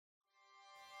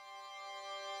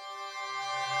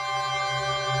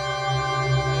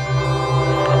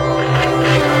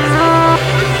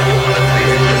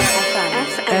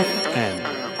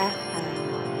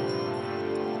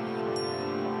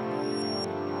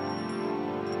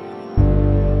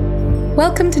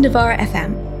Welcome to Novara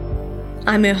FM.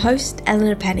 I'm your host,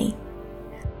 Eleanor Penny.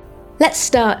 Let's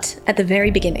start at the very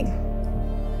beginning.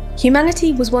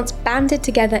 Humanity was once banded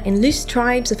together in loose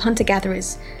tribes of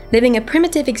hunter-gatherers, living a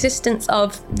primitive existence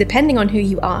of, depending on who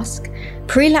you ask,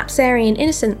 prelapsarian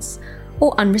innocence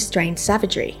or unrestrained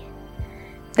savagery.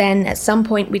 Then, at some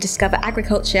point, we discover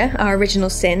agriculture, our original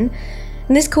sin,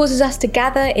 and this causes us to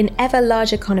gather in ever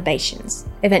larger conurbations,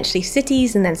 eventually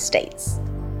cities and then states.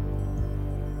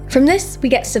 From this, we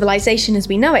get civilization as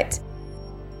we know it.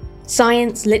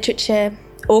 Science, literature,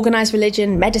 organised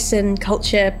religion, medicine,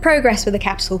 culture, progress with a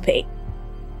capital P.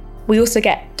 We also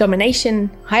get domination,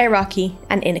 hierarchy,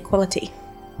 and inequality.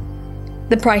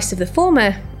 The price of the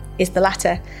former is the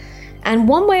latter, and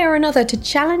one way or another to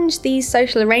challenge these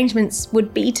social arrangements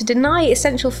would be to deny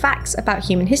essential facts about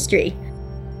human history.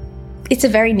 It's a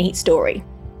very neat story,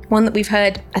 one that we've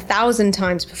heard 1,000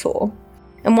 times before,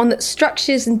 and one that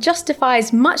structures and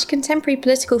justifies much contemporary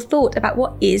political thought about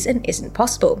what is and isn't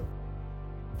possible.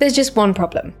 There's just one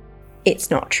problem.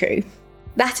 It's not true.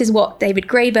 That is what David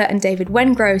Graeber and David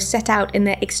Wengrow set out in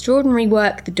their extraordinary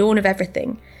work, The Dawn of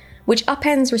Everything, which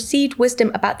upends received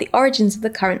wisdom about the origins of the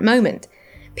current moment,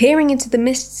 peering into the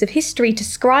mists of history to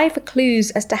scry for clues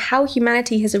as to how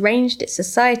humanity has arranged its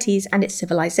societies and its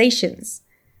civilizations,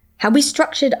 how we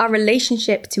structured our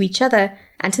relationship to each other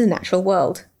and to the natural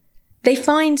world. They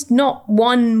find not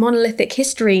one monolithic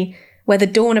history where the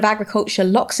dawn of agriculture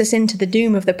locks us into the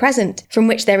doom of the present, from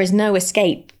which there is no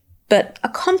escape, but a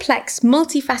complex,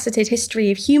 multifaceted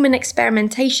history of human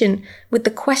experimentation with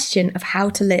the question of how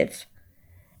to live.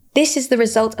 This is the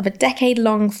result of a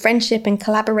decade-long friendship and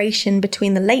collaboration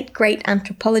between the late great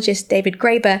anthropologist David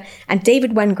Graeber and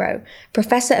David Wengrow,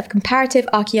 Professor of Comparative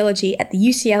Archaeology at the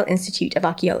UCL Institute of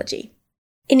Archaeology.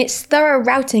 In its thorough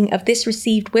routing of this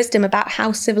received wisdom about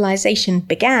how civilization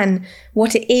began,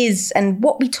 what it is, and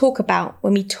what we talk about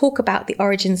when we talk about the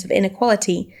origins of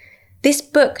inequality, this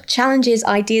book challenges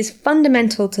ideas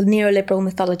fundamental to neoliberal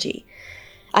mythology.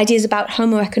 Ideas about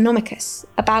Homo economicus,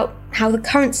 about how the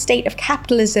current state of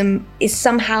capitalism is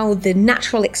somehow the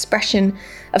natural expression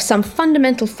of some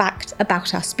fundamental fact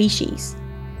about our species.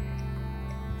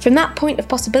 From that point of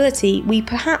possibility, we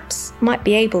perhaps might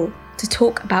be able to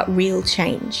talk about real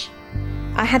change.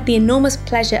 I had the enormous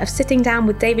pleasure of sitting down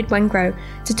with David Wengrow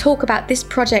to talk about this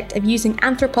project of using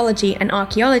anthropology and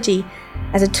archaeology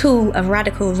as a tool of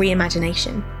radical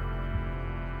reimagination.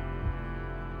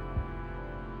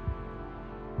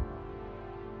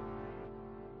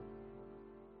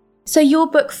 So your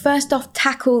book first off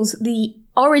tackles the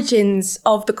origins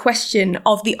of the question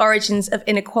of the origins of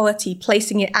inequality,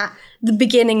 placing it at the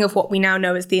beginning of what we now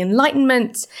know as the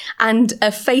Enlightenment, and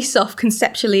a face-off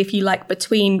conceptually, if you like,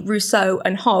 between Rousseau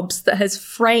and Hobbes that has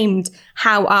framed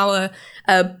how our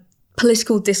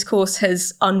political discourse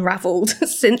has unravelled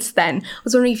since then. I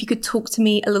was wondering if you could talk to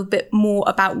me a little bit more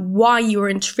about why you were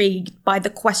intrigued by the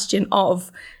question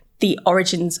of the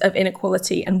origins of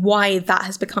inequality and why that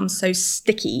has become so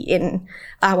sticky in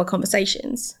our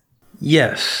conversations.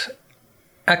 Yes.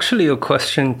 Actually, your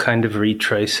question kind of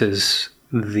retraces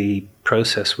the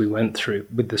process we went through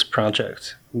with this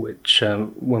project, which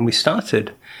when we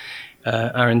started,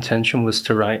 our intention was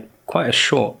to write quite a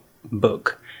short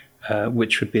book,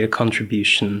 which would be a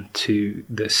contribution to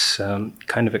this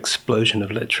kind of explosion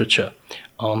of literature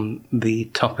on the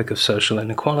topic of social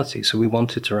inequality. So we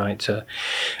wanted to write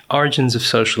origins of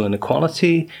social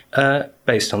inequality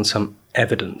based on some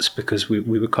evidence, because we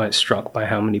were quite struck by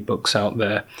how many books out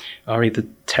there are either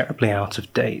terribly out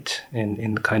of date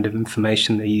in the kind of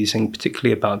information they're using,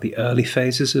 particularly about the early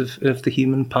phases of the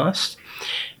human past,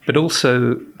 but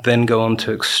also then go on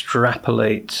to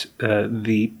extrapolate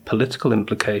the political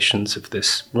implications of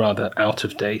this rather out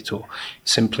of date or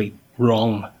simply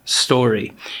wrong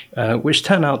story, which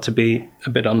turned out to be a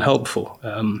bit unhelpful.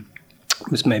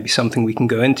 It was maybe something we can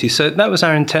go into. So that was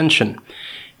our intention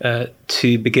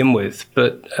to begin with.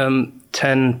 But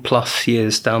 10 plus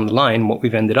years down the line, what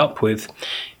we've ended up with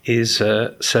is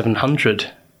a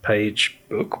 700-page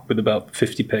book with about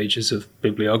 50 pages of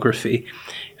bibliography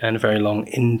and a very long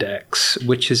index,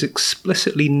 which is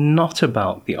explicitly not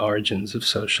about the origins of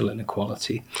social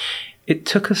inequality. It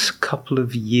took us a couple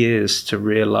of years to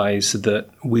realize that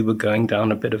we were going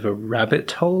down a bit of a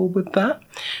rabbit hole with that,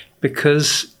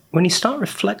 because when you start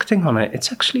reflecting on it,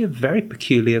 it's actually a very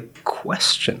peculiar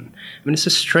question. I mean, it's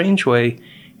a strange way.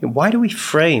 Why do we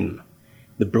frame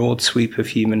the broad sweep of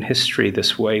human history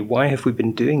this way? Why have we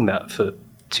been doing that for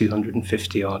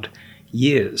 250 odd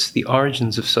years? The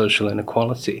origins of social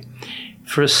inequality.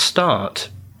 For a start,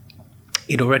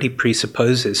 it already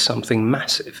presupposes something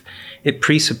massive. It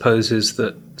presupposes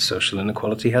that social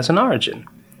inequality has an origin.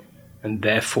 and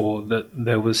therefore that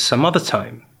there was some other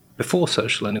time before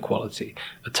social inequality.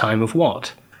 A time of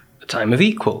what? A time of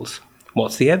equals.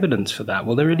 What's the evidence for that?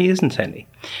 Well, there really isn't any.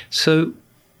 So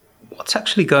what's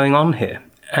actually going on here?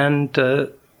 And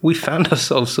we found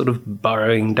ourselves sort of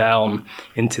burrowing down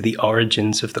into the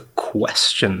origins of the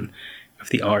question of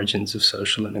the origins of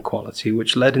social inequality,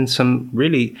 which led in some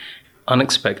really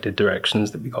unexpected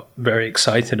directions that we got very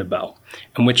excited about,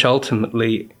 and which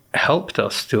ultimately helped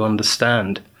us to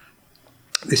understand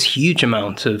this huge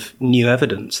amount of new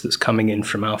evidence that's coming in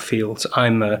from our fields.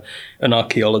 I'm an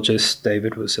archaeologist,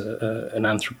 David was an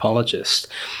anthropologist,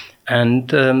 and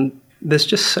there's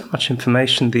just so much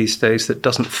information these days that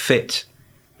doesn't fit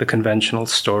the conventional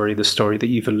story, the story that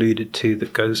you've alluded to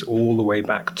that goes all the way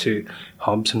back to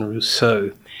Hobbes and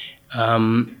Rousseau.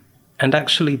 And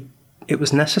actually, it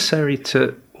was necessary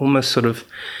to almost sort of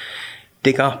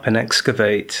dig up and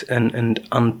excavate and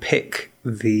unpick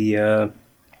the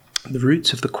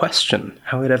roots of the question,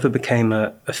 how it ever became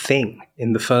a thing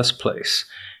in the first place,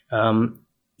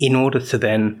 in order to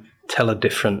then tell a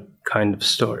different kind of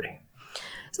story.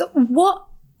 So what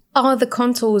are the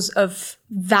contours of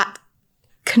that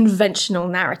conventional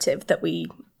narrative that we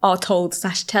are told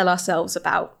 / tell ourselves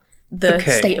about the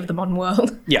state of the modern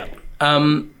world? Yeah.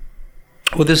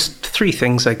 Well, there's three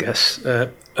things, I guess,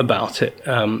 about it,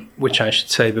 which I should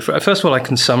say before. First of all, I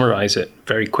can summarize it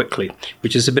very quickly,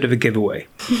 which is a bit of a giveaway.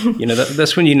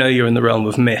 That's when you know you're in the realm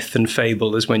of myth, and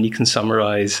fable is when you can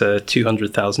summarize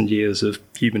 200,000 years of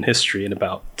human history in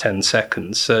about 10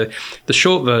 seconds. So the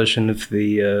short version of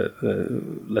the,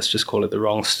 let's just call it the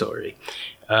wrong story,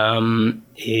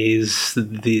 is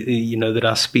that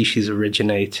our species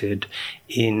originated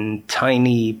in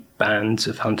tiny bands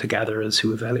of hunter-gatherers who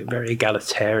were very, very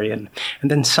egalitarian,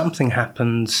 and then something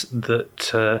happens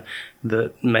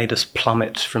that made us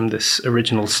plummet from this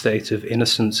original state of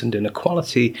innocence and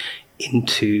inequality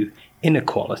into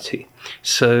inequality.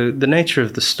 So the nature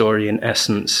of the story, in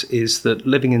essence, is that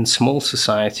living in small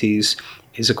societies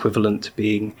is equivalent to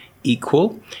being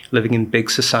equal. Living in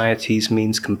big societies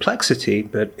means complexity,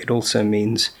 but it also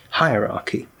means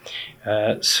hierarchy.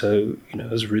 So,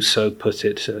 as Rousseau put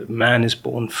it, man is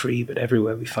born free, but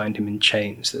everywhere we find him in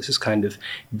chains. There's this kind of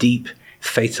deep,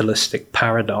 fatalistic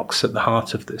paradox at the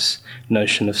heart of this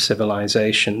notion of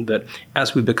civilization, that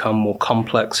as we become more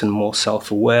complex and more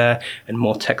self-aware and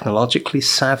more technologically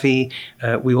savvy,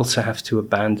 we also have to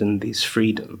abandon these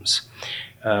freedoms.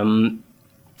 And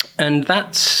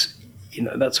that's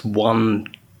one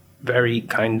very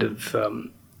kind of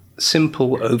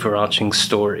simple, overarching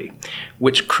story,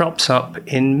 which crops up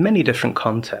in many different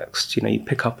contexts. You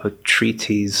pick up a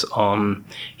treatise on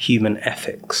human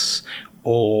ethics,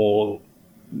 or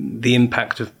the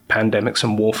impact of pandemics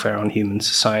and warfare on human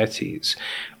societies,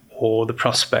 or the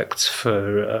prospects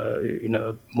for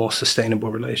a more sustainable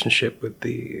relationship with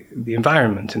the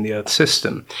environment and the Earth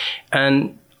system.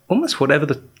 And almost whatever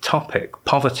the topic,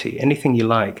 poverty, anything you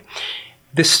like,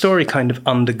 this story kind of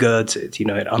undergirds it,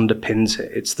 it underpins it.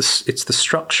 It's the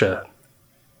structure,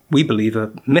 we believe,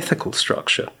 a mythical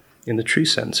structure in the true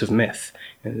sense of myth.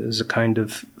 There's a kind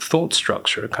of thought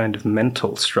structure, a kind of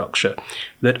mental structure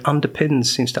that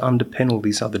seems to underpin all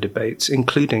these other debates,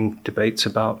 including debates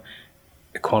about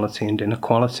equality and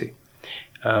inequality.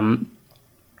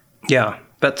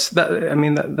 That's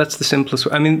the simplest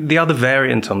way. The other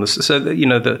variant on this, so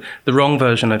the wrong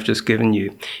version I've just given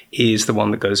you is the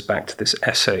one that goes back to this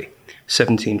essay,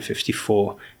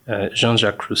 1754.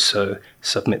 Jean-Jacques Rousseau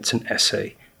submits an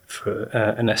essay for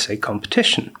an essay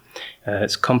competition.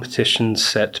 It's a competition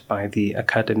set by the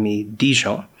Académie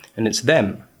Dijon, and it's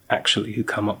them actually who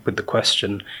come up with the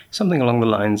question, something along the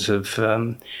lines of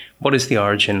what is the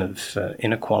origin of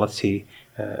inequality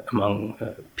among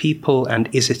people,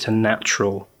 and is it a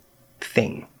natural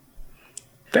thing?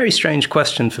 Very strange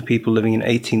question for people living in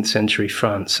 18th century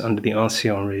France under the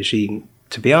Ancien Regime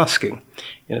to be asking.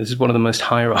 This is one of the most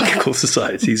hierarchical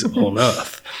societies on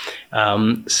earth.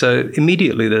 So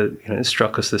immediately it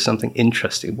struck us there's something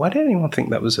interesting. Why did anyone think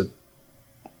that was a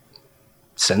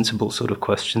sensible sort of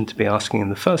question to be asking in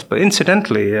the first place?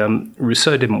 Incidentally,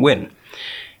 Rousseau didn't win.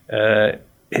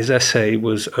 His essay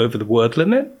was over the word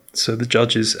limit, so the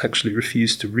judges actually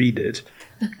refused to read it.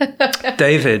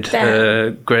 David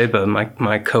Graeber,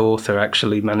 my co-author,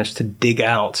 actually managed to dig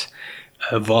out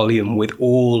a volume with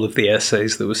all of the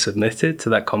essays that were submitted to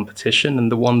that competition,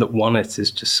 and the one that won it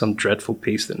is just some dreadful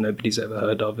piece that nobody's ever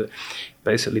heard of. It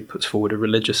basically puts forward a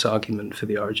religious argument for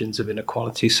the origins of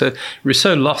inequality. So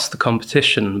Rousseau lost the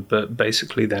competition, but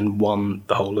basically then won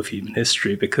the whole of human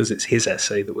history, because it's his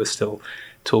essay that we're still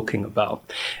talking about.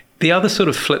 The other sort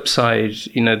of flip side,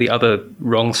 the other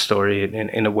wrong story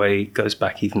in a way goes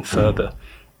back even further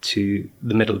to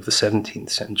the middle of the 17th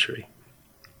century.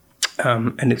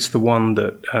 And it's the one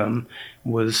that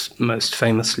was most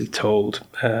famously told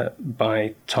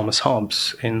by Thomas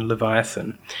Hobbes in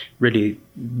Leviathan, really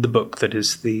the book that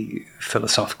is the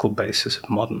philosophical basis of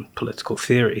modern political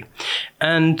theory.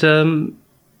 And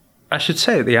I should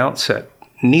say at the outset,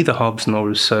 neither Hobbes nor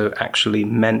Rousseau actually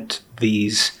meant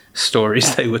these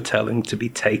stories they were telling to be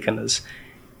taken as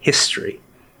history.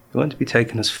 They weren't to be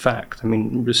taken as fact. I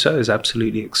mean, Rousseau is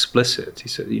absolutely explicit. He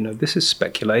said, this is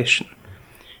speculation.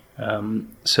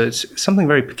 So it's something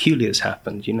very peculiar has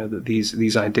happened, that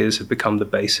these ideas have become the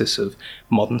basis of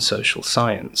modern social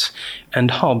science.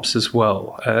 And Hobbes as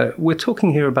well. We're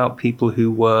talking here about people who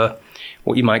were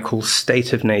what you might call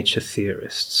state of nature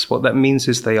theorists. What that means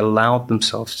is they allowed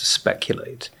themselves to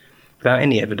speculate without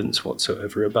any evidence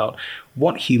whatsoever about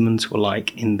what humans were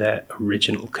like in their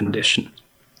original condition.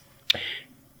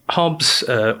 Hobbes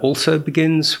also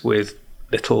begins with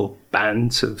little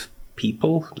bands of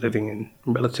people living in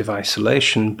relative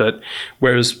isolation, but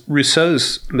whereas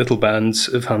Rousseau's little bands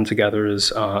of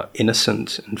hunter-gatherers are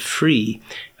innocent and free,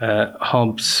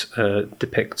 Hobbes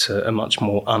depicts a much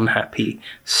more unhappy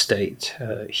state.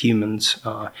 Humans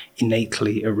are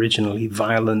innately, originally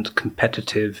violent,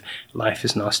 competitive. Life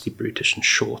is nasty, brutish, and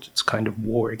short. It's kind of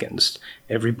war against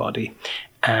everybody.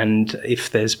 And if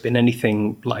there's been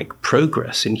anything like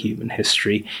progress in human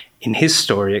history, in his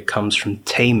story it comes from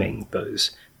taming those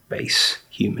base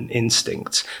human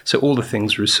instincts. So all the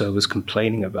things Rousseau was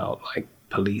complaining about, like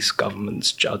police,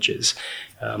 governments, judges,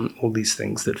 all these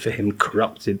things that for him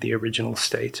corrupted the original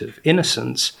state of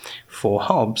innocence, for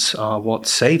Hobbes are what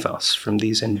save us from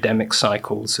these endemic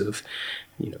cycles of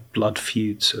blood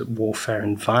feuds, warfare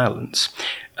and violence.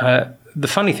 The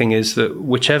funny thing is that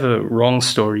whichever wrong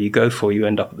story you go for, you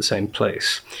end up at the same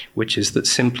place, which is that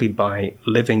simply by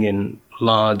living in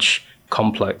large,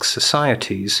 complex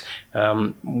societies,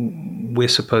 we're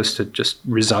supposed to just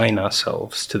resign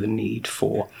ourselves to the need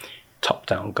for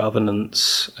top-down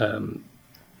governance,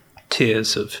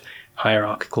 tiers of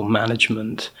hierarchical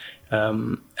management,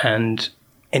 and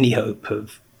any hope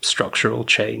of structural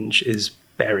change is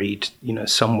buried,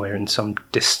 somewhere in some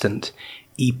distant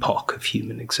epoch of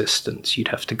human existence. You'd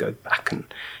have to go back and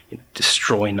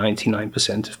destroy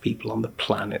 99% of people on the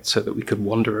planet so that we could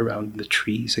wander around in the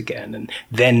trees again, and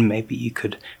then maybe you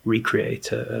could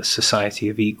recreate a society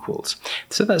of equals.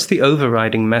 So that's the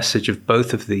overriding message of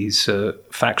both of these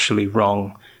factually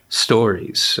wrong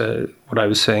stories. What I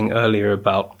was saying earlier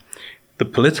about the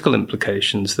political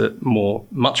implications that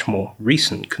much more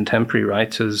recent contemporary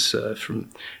writers from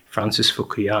Francis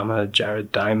Fukuyama,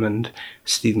 Jared Diamond,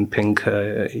 Steven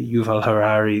Pinker, Yuval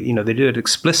Harari, they do it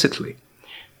explicitly.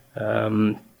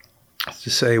 To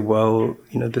say, well,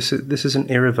 this is an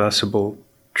irreversible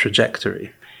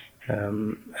trajectory,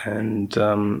 and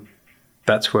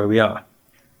that's where we are.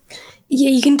 Yeah,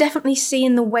 you can definitely see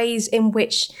in the ways in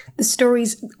which the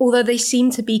stories, although they seem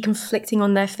to be conflicting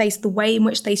on their face, the way in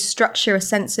which they structure a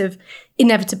sense of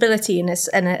inevitability and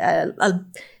a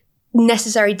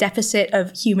necessary deficit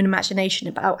of human imagination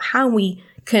about how we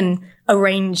can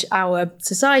arrange our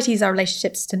societies, our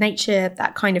relationships to nature,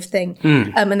 that kind of thing.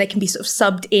 And they can be sort of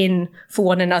subbed in for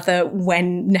one another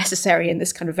when necessary in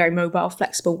this kind of very mobile,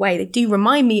 flexible way. They do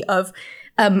remind me of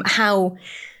how,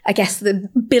 I guess, the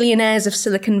billionaires of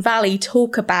Silicon Valley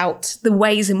talk about the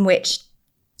ways in which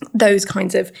those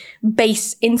kinds of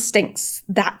base instincts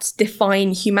that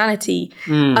define humanity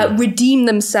redeem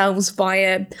themselves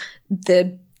via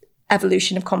the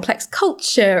evolution of complex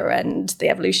culture and the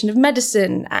evolution of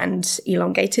medicine and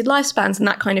elongated lifespans and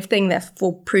that kind of thing,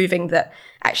 therefore proving that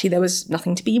actually there was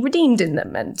nothing to be redeemed in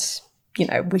them. And,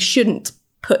 we shouldn't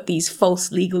put these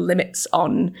false legal limits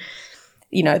on,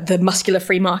 the muscular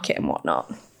free market and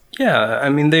whatnot. Yeah, I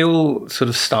mean, they all sort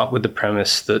of start with the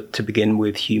premise that to begin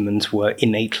with, humans were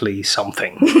innately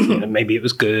something. Maybe it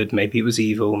was good, maybe it was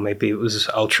evil, maybe it was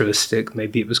altruistic,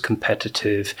 maybe it was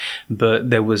competitive, but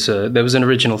there was an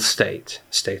original state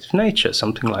of nature,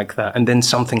 something like that, and then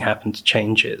something happened to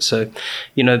change it. So,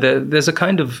 there's a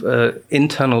kind of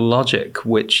internal logic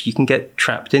which you can get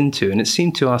trapped into, and it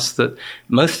seemed to us that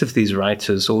most of these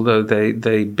writers, although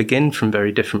they begin from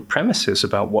very different premises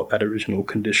about what that original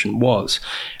condition was,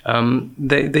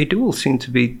 they do all seem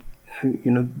to be,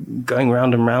 going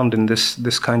round and round in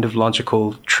this kind of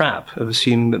logical trap of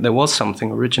assuming that there was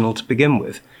something original to begin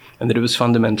with, and that it was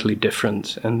fundamentally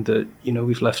different, and that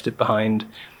we've left it behind.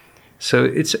 So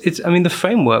it's the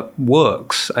framework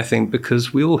works, I think,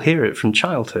 because we all hear it from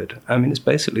childhood. I mean, it's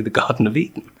basically the Garden of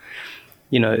Eden.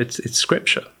 It's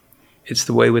scripture. It's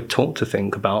the way we're taught to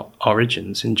think about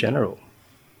origins in general.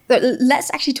 But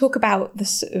let's actually talk about the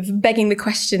sort of begging the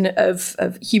question of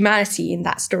humanity in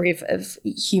that story of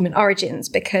human origins,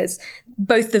 because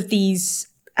both of these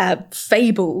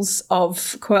fables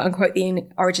of quote unquote the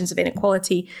origins of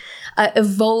inequality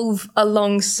evolve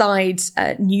alongside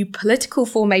new political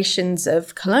formations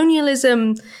of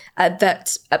colonialism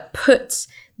that put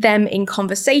them in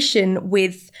conversation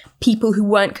with people who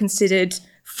weren't considered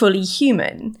fully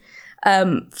human.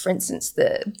 For instance,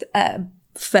 the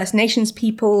First Nations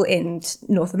people in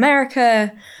North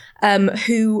America,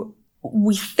 who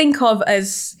we think of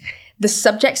as the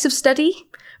subjects of study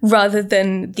rather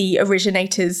than the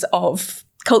originators of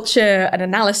culture and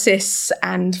analysis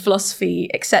and philosophy,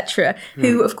 etc.,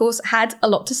 who, of course, had a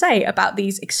lot to say about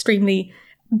these extremely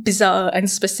bizarre and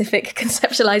specific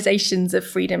conceptualizations of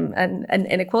freedom and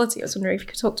inequality. I was wondering if you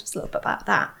could talk to us a little bit about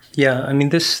that. Yeah, I mean,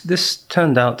 this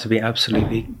turned out to be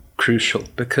absolutely crucial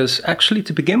because actually,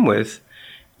 to begin with,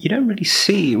 you don't really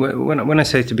see, when I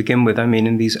say to begin with, I mean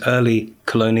in these early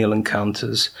colonial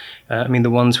encounters, the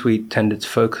ones we tended to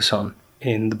focus on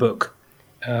in the book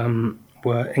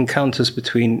were encounters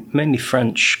between mainly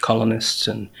French colonists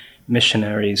and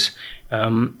missionaries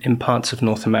in parts of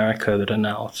North America that are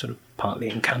now sort of partly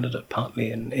in Canada,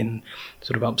 partly in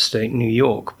sort of upstate New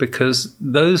York, because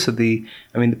those are the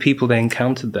people they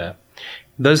encountered there.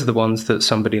 Those are the ones that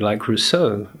somebody like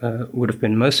Rousseau would have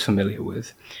been most familiar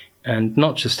with. And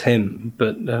not just him,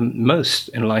 but most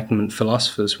Enlightenment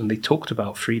philosophers, when they talked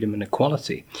about freedom and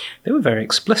equality, they were very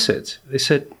explicit. They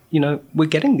said, we're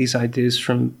getting these ideas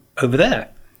from over there,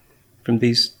 from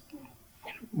these,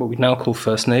 what we now call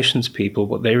First Nations people,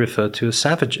 what they refer to as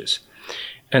savages.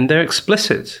 And they're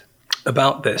explicit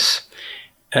about this.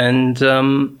 And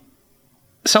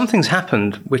something's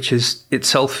happened, which is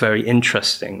itself very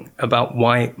interesting, about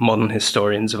why modern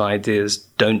historians of ideas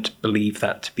don't believe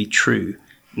that to be true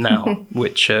now,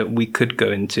 which we could go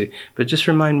into. But just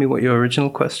remind me what your original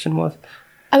question was.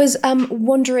 I was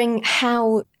wondering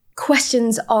how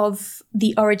questions of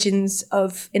the origins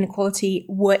of inequality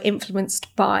were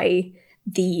influenced by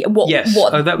the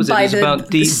that was it. It was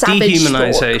about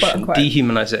dehumanization. Thought,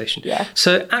 dehumanization. Yeah.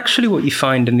 So actually, what you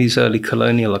find in these early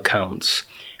colonial accounts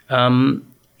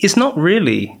is not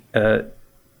really the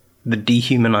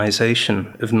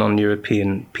dehumanization of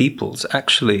non-European peoples.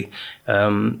 Actually,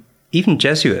 even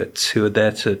Jesuits who are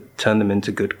there to turn them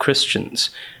into good Christians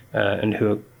and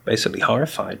who are basically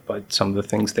horrified by some of the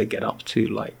things they get up to,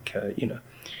 like,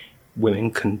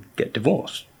 women can get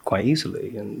divorced quite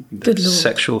easily and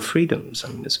sexual freedoms. I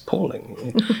mean, it's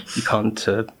appalling. You can't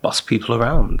boss people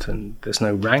around and there's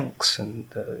no ranks and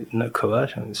no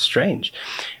coercion. It's strange.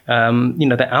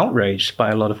 They're outraged by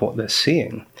a lot of what they're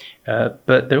seeing,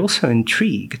 but they're also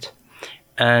intrigued.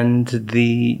 And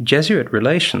the Jesuit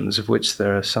relations, of which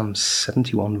there are some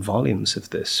 71 volumes of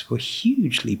this, were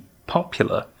hugely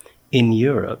popular in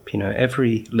Europe.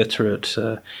 Every literate,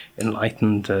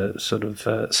 enlightened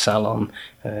salon,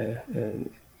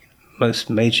 most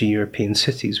major European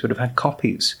cities would have had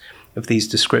copies of these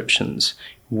descriptions,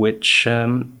 which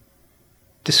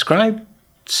describe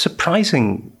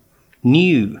surprising,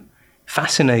 new,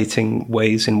 fascinating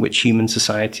ways in which human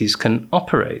societies can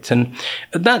operate. And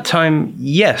at that time,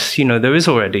 yes, there is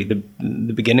already the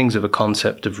beginnings of a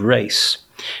concept of race,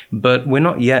 but we're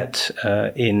not yet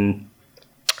in,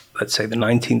 let's say, the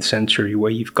 19th century,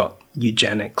 where you've got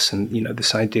eugenics and,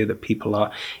 this idea that people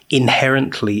are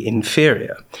inherently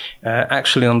inferior.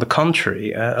 Actually, on the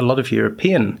contrary, a lot of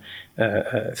European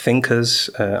thinkers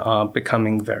are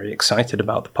becoming very excited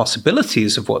about the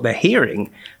possibilities of what they're hearing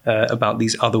about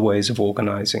these other ways of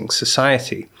organizing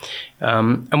society.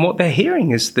 And what they're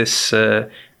hearing is this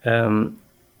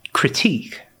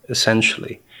critique,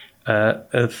 essentially,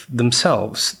 of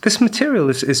themselves. This material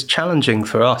is challenging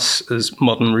for us as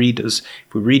modern readers,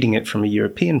 if we're reading it from a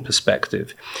European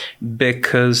perspective,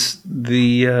 because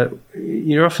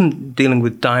you're often dealing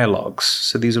with dialogues.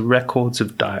 So these are records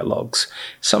of dialogues,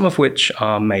 some of which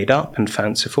are made up and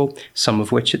fanciful, some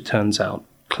of which, it turns out,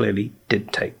 clearly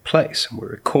did take place and were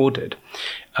recorded.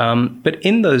 But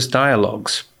in those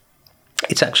dialogues,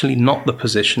 it's actually not the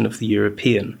position of the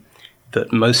European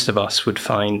that most of us would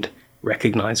find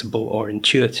recognizable or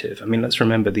intuitive. I mean, let's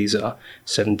remember these are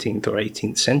 17th or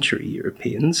 18th century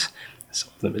Europeans.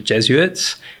 Some of them are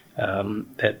Jesuits.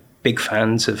 They're big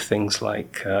fans of things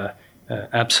like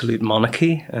absolute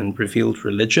monarchy and revealed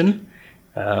religion.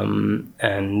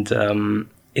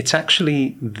 It's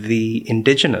actually the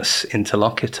indigenous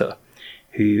interlocutor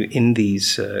who, in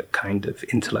these kind of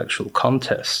intellectual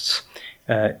contests,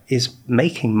 is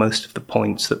making most of the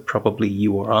points that probably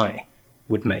you or I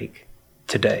would make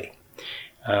today.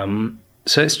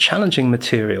 So it's challenging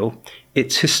material.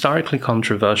 It's historically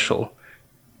controversial.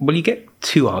 Well, you get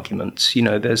two arguments.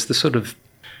 There's the sort of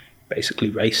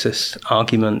basically racist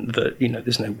argument that,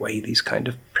 there's no way these kind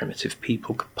of primitive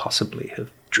people could possibly have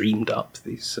dreamed up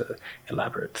these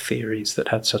elaborate theories that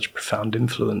had such profound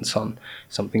influence on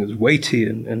something as weighty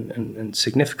and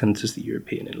significant as the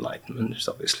European Enlightenment, which is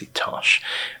obviously tosh.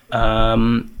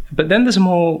 But then there's a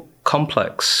more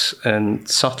complex and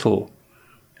subtle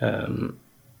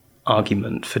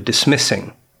argument for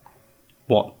dismissing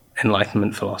what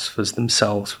Enlightenment philosophers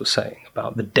themselves were saying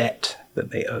about the debt that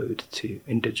they owed to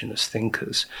indigenous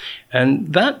thinkers.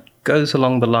 And that goes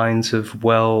along the lines of,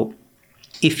 well,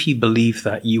 if you believe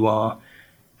that, you are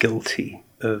guilty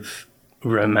of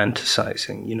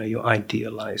romanticizing, you're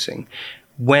idealizing.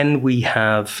 When we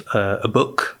have a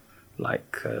book,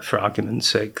 like, for argument's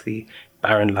sake, the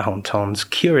Baron Lahontan's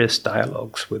Curious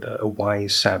Dialogues with a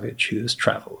Wise Savage Who Has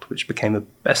Travelled, which became a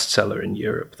bestseller in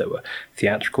Europe. There were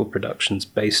theatrical productions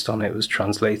based on it. It was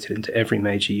translated into every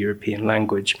major European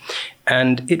language.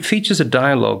 And it features a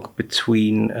dialogue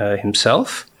between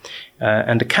himself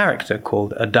and a character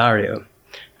called Adario,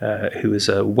 who is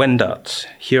a Wendat,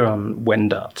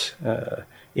 Huron-Wendat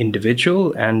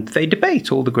individual, and they debate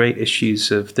all the great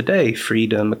issues of the day: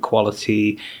 freedom,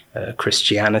 equality,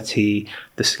 Christianity,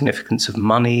 the significance of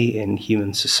money in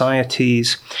human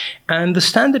societies. And the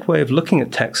standard way of looking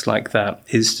at text like that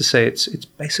is to say it's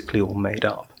basically all made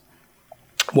up.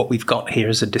 What we've got here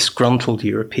is a disgruntled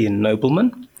European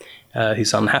nobleman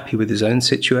who's unhappy with his own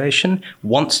situation,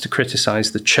 wants to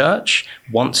criticize the church,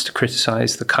 wants to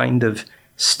criticize the kind of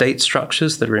state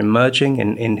structures that are emerging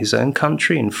in his own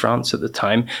country, in France at the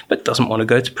time, but doesn't want to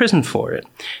go to prison for it.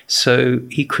 So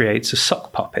he creates a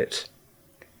sock puppet,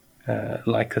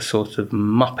 like a sort of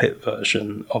Muppet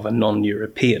version of a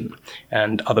non-European.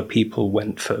 And other people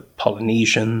went for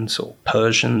Polynesians or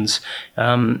Persians,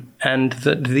 and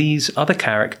that these other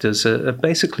characters are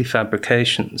basically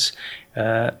fabrications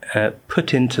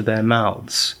put into their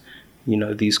mouths,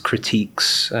 these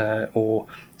critiques or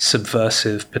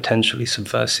potentially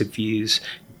subversive views,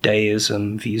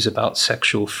 deism, views about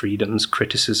sexual freedoms,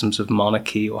 criticisms of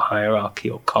monarchy or hierarchy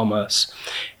or commerce,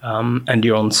 and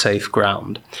you're on safe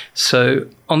ground. So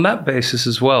on that basis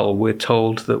as well, we're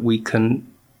told that we can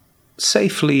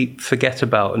safely forget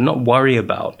about and not worry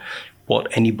about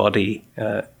what anybody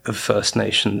of First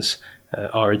Nations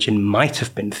origin might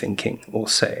have been thinking or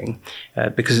saying,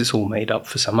 because it's all made up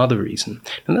for some other reason.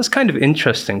 And that's kind of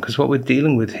interesting, because what we're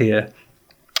dealing with here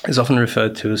is often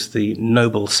referred to as the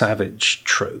noble savage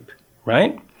trope,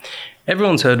 right?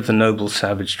 Everyone's heard of the noble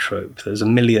savage trope. There's a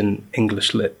million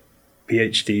English lit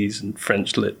PhDs and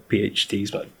French lit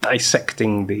PhDs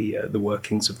dissecting the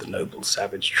workings of the noble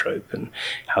savage trope and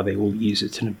how they all use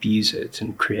it and abuse it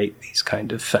and create these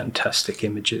kind of fantastic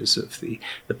images of the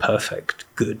perfect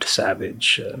good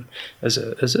savage as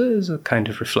a kind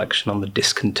of reflection on the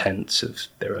discontents of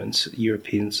their own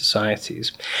European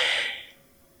societies.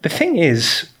 The thing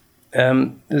is,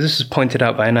 this is pointed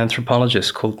out by an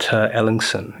anthropologist called Ter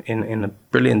Ellingson in a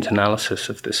brilliant analysis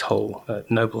of this whole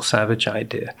noble savage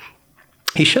idea.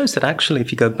 He shows that actually,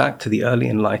 if you go back to the early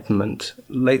Enlightenment,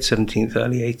 late 17th,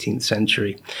 early 18th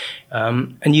century,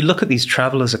 and you look at these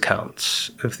travelers' accounts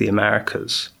of the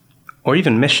Americas, or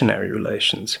even missionary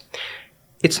relations,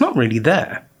 it's not really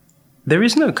there. There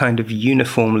is no kind of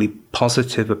uniformly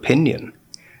positive opinion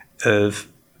of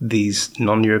these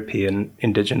non-European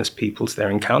indigenous peoples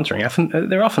they're encountering.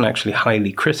 They're often actually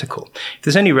highly critical. If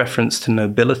there's any reference to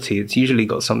nobility, it's usually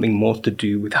got something more to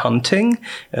do with hunting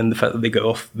and the fact that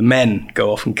the men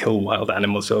go off and kill wild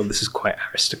animals. Oh, this is quite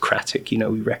aristocratic.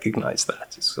 We recognize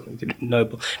that. It's something to do with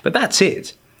noble. But that's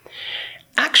it.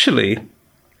 Actually,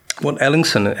 what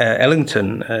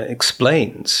Ellington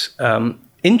explains,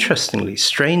 interestingly,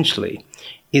 strangely,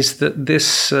 is that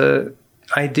this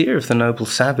idea of the noble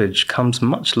savage comes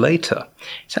much later.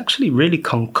 It's actually really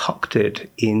concocted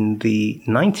in the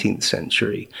 19th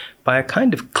century by a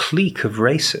kind of clique of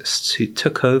racists who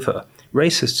took over,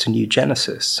 racists and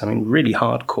eugenicists, really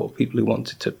hardcore people who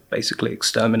wanted to basically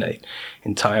exterminate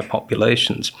entire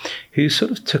populations, who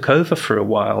sort of took over for a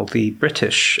while the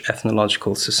British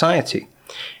Ethnological Society.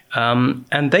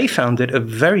 And they found it a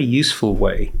very useful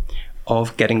way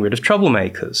of getting rid of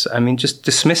troublemakers. Just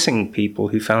dismissing people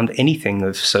who found anything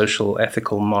of social,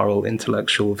 ethical, moral,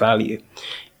 intellectual value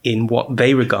in what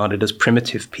they regarded as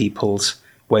primitive people's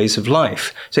ways of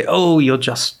life. Say, oh, you're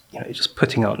just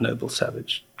putting out noble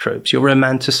savage tropes. You're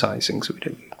romanticizing, so we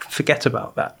don't forget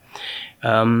about that.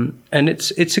 And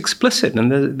it's explicit,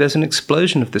 and there's an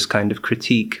explosion of this kind of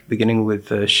critique, beginning with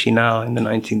Chinard in the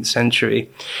 19th century.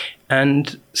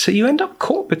 And so you end up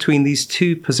caught between these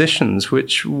two positions,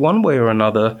 which one way or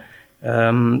another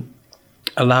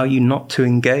allow you not to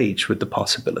engage with the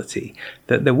possibility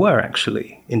that there were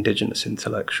actually indigenous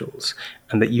intellectuals,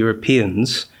 and that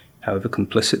Europeans, however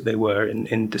complicit they were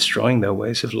in destroying their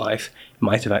ways of life,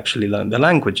 might have actually learned their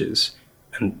languages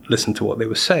and listened to what they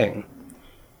were saying.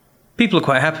 People are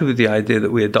quite happy with the idea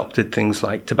that we adopted things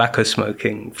like tobacco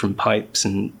smoking from pipes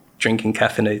and drinking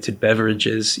caffeinated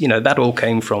beverages. That all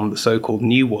came from the so-called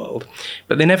New World.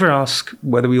 But they never ask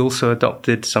whether we also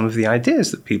adopted some of the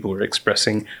ideas that people were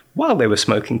expressing while they were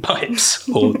smoking pipes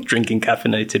or drinking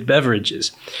caffeinated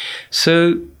beverages.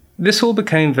 So this all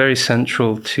became very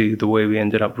central to the way we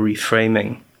ended up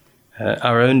reframing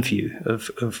our own view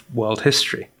of world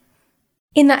history.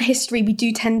 In that history, we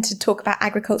do tend to talk about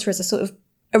agriculture as a sort of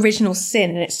original sin,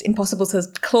 and it's impossible to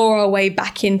claw our way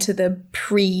back into the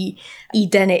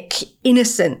pre-Edenic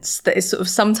innocence that is sort of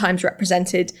sometimes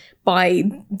represented by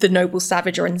the noble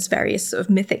savage or in its various sort of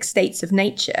mythic states of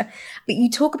nature. But you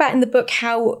talk about in the book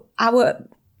how our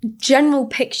general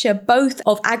picture both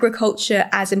of agriculture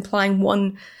as implying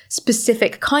one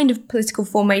specific kind of political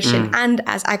formation and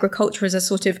as agriculture as a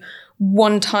sort of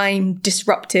one-time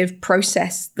disruptive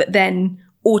process that then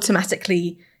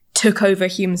automatically took over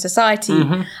human society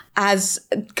as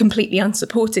completely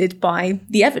unsupported by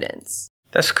the evidence.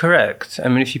 That's correct. I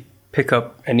mean, if you pick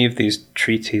up any of these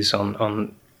treatises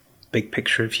on big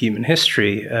picture of human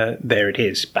history, there it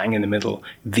is, bang in the middle,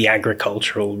 the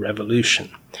agricultural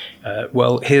revolution.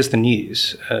 Well, here's the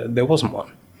news. There wasn't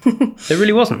one. There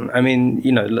really wasn't. I mean,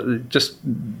 just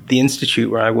the institute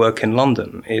where I work in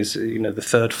London is, the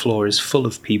third floor is full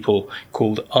of people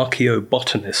called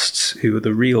archaeobotanists who are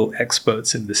the real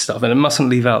experts in this stuff. And I mustn't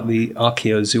leave out the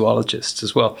archaeozoologists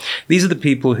as well. These are the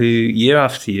people who, year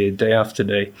after year, day after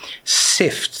day,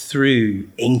 sift through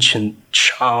ancient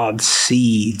charred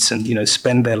seeds and,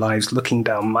 spend their lives looking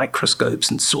down microscopes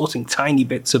and sorting tiny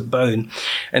bits of bone.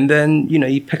 And then,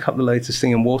 you pick up the latest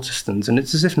thing in Waterstones, and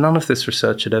it's as if none of this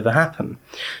research had ever happened.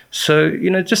 So,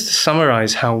 just to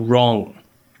summarize how wrong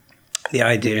the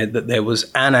idea that there was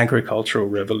an agricultural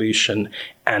revolution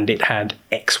and it had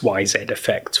XYZ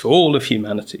effects for all of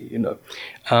humanity,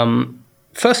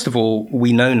 First of all,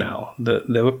 we know now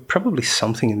that there were probably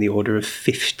something in the order of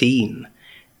 15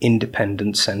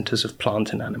 independent centers of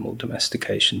plant and animal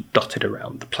domestication dotted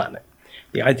around the planet.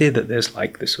 The idea that there's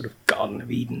like this sort of Garden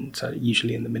of Eden,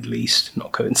 usually in the Middle East,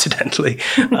 not coincidentally,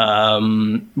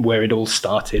 where it all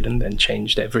started and then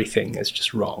changed everything, is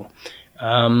just wrong.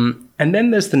 And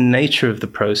then there's the nature of the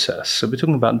process. So we're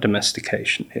talking about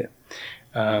domestication here.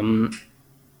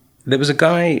 There was a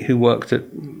guy who worked at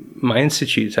my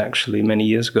institute actually many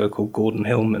years ago called Gordon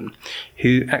Hillman,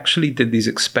 who actually did these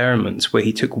experiments where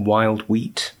he took wild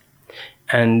wheat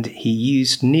and he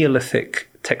used Neolithic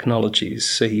technologies.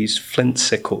 So he used flint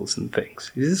sickles and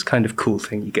things. This is kind of cool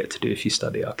thing you get to do if you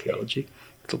study archaeology.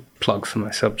 Little plug for my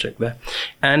subject there.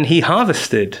 And he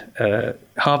harvested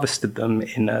them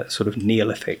in a sort of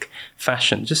Neolithic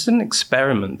fashion, just an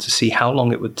experiment to see how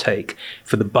long it would take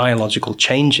for the biological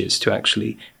changes to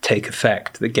actually take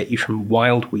effect that get you from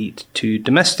wild wheat to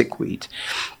domestic wheat.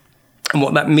 And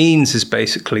what that means is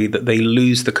basically that they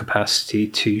lose the capacity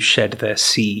to shed their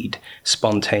seed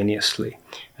spontaneously.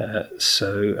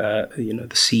 So the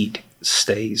seed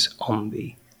stays on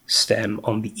the stem,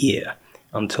 on the ear,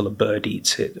 until a bird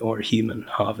eats it or a human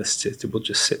harvests it. It will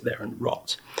just sit there and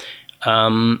rot.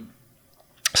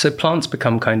 So plants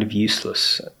become kind of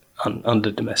useless under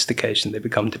domestication. They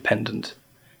become dependent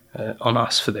on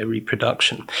us for their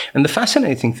reproduction. And the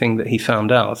fascinating thing that he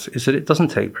found out is that it doesn't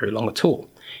take very long at all.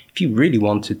 If you really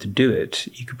wanted to do it,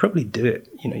 you could probably do it.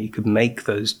 You could make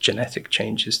those genetic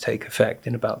changes take effect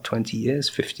in about 20 years,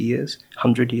 50 years,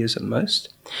 100 years at most.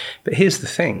 But here's the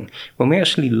thing. When we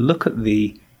actually look at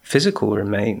the physical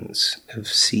remains of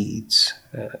seeds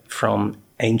from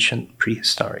ancient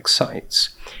prehistoric sites,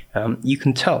 you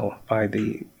can tell by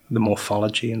the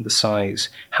morphology and the size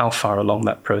how far along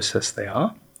that process they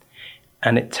are.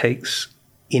 And it takes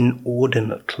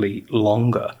inordinately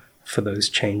longer for those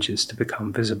changes to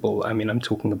become visible. I mean, I'm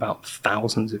talking about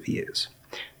thousands of years.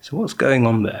 So what's going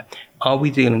on there? Are we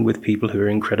dealing with people who are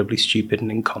incredibly stupid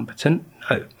and incompetent?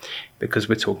 No, because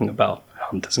we're talking about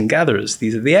hunters and gatherers.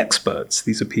 These are the experts.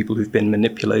 These are people who've been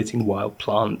manipulating wild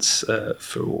plants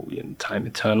for all time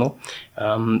eternal.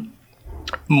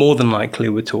 More than likely,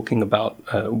 we're talking about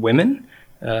women.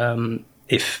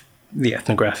 If the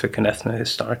ethnographic and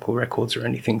ethnohistorical records are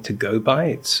anything to go by,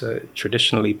 it's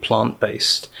traditionally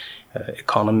plant-based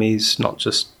economies, not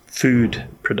just food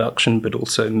production, but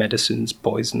also medicines,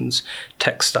 poisons,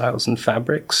 textiles and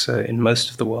fabrics in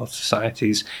most of the world's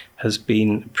societies has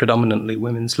been predominantly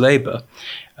women's labor,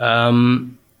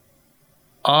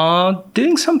 are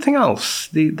doing something else.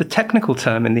 The technical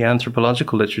term in the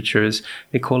anthropological literature is,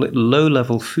 they call it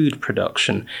low-level food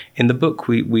production. In the book,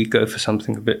 we go for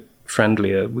something a bit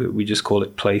friendlier. We just call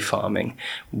it play farming,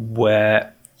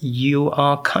 where you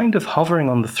are kind of hovering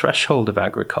on the threshold of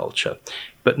agriculture,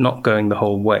 but not going the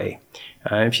whole way.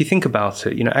 If you think about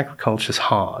it, agriculture's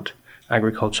hard.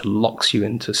 Agriculture locks you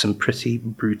into some pretty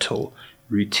brutal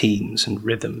routines and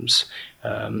rhythms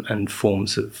and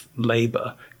forms of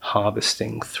labor,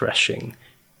 harvesting, threshing,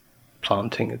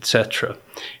 planting, etc.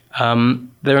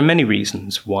 There are many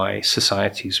reasons why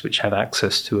societies which have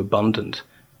access to abundant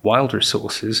wild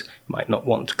resources might not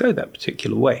want to go that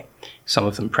particular way. Some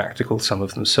of them practical, some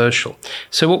of them social.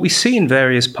 So what we see in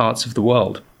various parts of the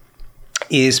world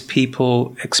is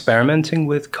people experimenting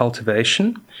with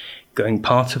cultivation, going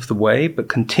part of the way, but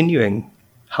continuing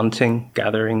hunting,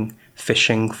 gathering,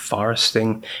 fishing,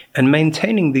 foresting, and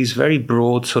maintaining these very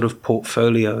broad sort of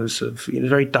portfolios of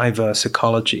very diverse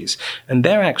ecologies. And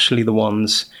they're actually the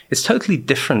ones, it's totally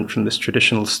different from this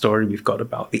traditional story we've got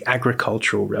about the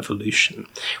agricultural revolution,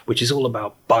 which is all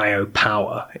about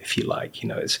biopower, if you like.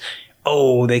 It's,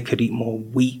 they could eat more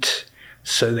wheat,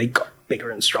 so they got bigger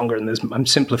and stronger, and I'm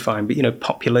simplifying, but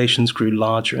populations grew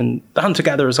larger, and the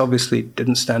hunter-gatherers obviously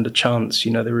didn't stand a chance.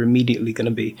 They were immediately going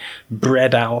to be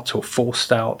bred out or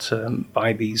forced out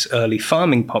by these early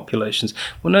farming populations.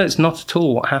 Well, no, it's not at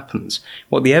all what happens.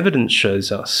 What the evidence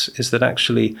shows us is that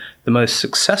actually the most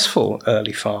successful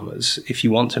early farmers, if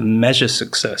you want to measure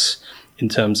success in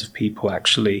terms of people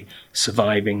actually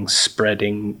surviving,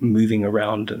 spreading, moving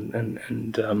around,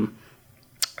 and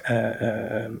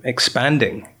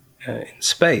expanding in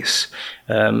space,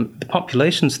 the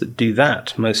populations that do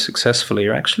that most successfully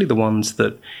are actually the ones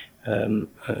that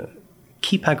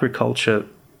keep agriculture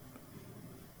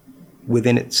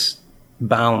within its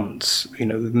bounds,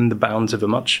 within the bounds of a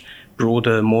much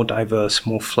broader, more diverse,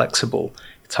 more flexible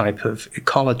type of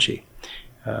ecology.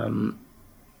 And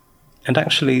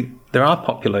actually, there are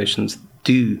populations that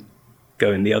do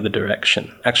go in the other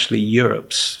direction. Actually,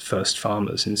 Europe's first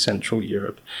farmers in Central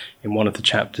Europe, in one of the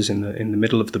chapters in the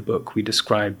middle of the book, we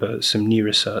describe some new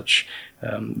research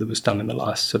that was done in the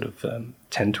last sort of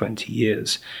 10, 20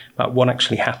 years about what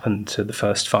actually happened to the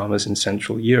first farmers in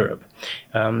Central Europe.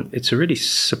 It's a really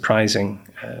surprising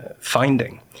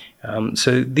finding.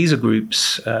 So these are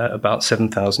groups about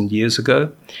 7,000 years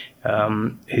ago,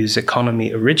 whose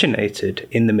economy originated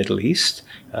in the Middle East,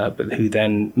 but who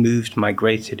then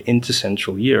migrated into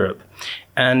Central Europe.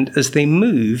 And as they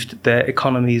moved, their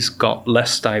economies got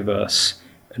less diverse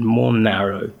and more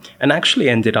narrow, and actually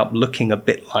ended up looking a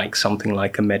bit like something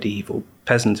like a medieval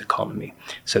peasant economy.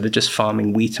 So they're just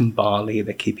farming wheat and barley,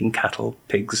 they're keeping cattle,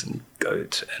 pigs and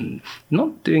goats, and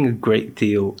not doing a great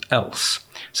deal else.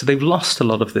 So they've lost a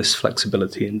lot of this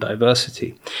flexibility and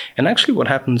diversity. And actually what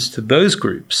happens to those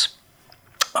groups,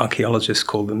 archaeologists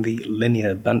call them the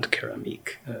linear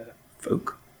Bandkeramik,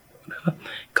 folk, whatever,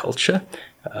 culture,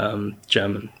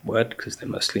 German word, because they're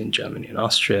mostly in Germany and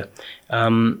Austria.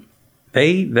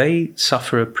 They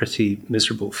suffer a pretty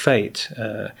miserable fate.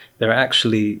 There are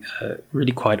actually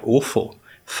really quite awful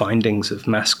findings of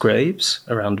mass graves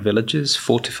around villages,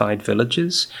 fortified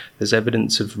villages. There's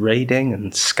evidence of raiding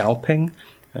and scalping,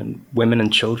 and women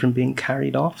and children being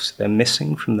carried off. So they're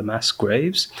missing from the mass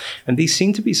graves. And these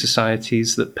seem to be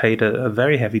societies that paid a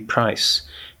very heavy price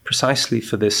precisely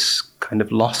for this kind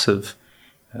of loss of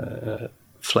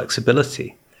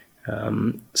flexibility.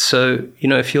 So,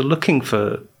 if you're looking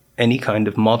for any kind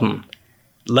of modern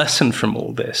lesson from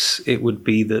all this, it would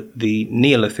be that the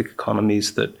Neolithic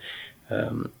economies that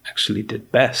actually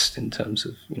did best in terms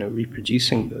of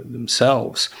reproducing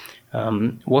themselves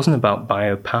wasn't about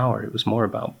biopower. It was more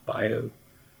about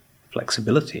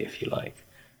bio-flexibility, if you like.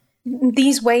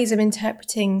 These ways of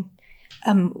interpreting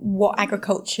what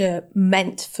agriculture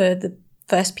meant for the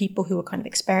first people who were kind of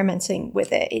experimenting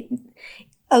with it,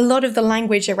 a lot of the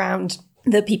language around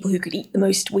the people who could eat the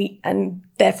most wheat and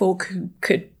therefore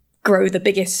could grow the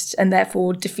biggest and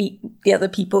therefore defeat the other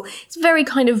people. It's very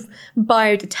kind of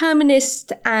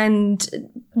biodeterminist and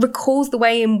recalls the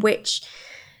way in which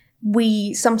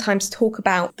we sometimes talk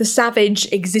about the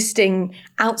savage existing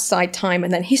outside time,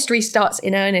 and then history starts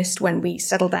in earnest when we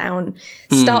settle down,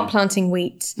 start planting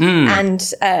wheat and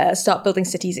start building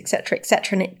cities, etc.,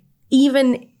 etc. And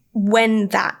even when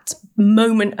that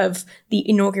moment of the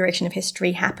inauguration of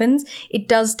history happens, it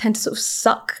does tend to sort of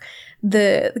suck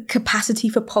the capacity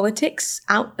for politics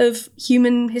out of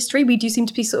human history. We do seem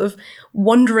to be sort of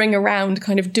wandering around,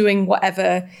 kind of doing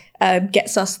whatever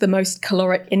gets us the most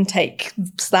caloric intake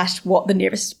 / what the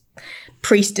nearest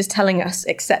priest is telling us,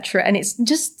 etc. And it's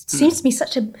just seems to be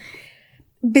such a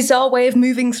bizarre way of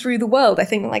moving through the world. I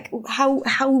think, like,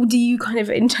 how do you kind of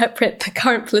interpret the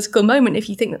current political moment if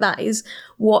you think that is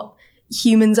what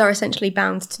humans are essentially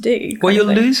bound to do? Well, you're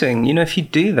losing. If you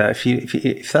do that,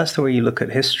 if that's the way you look at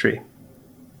history,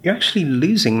 you're actually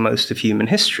losing most of human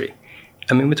history.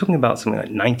 I mean, we're talking about something like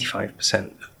 95%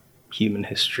 of human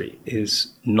history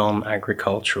is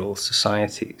non-agricultural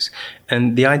societies.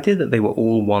 And the idea that they were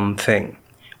all one thing,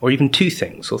 or even two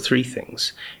things, or three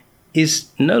things,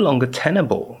 is no longer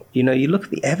tenable. You look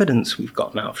at the evidence we've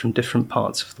got now from different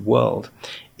parts of the world.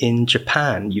 In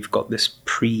Japan, you've got this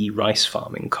pre-rice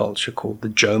farming culture called the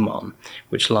Jomon,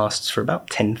 which lasts for about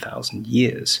 10,000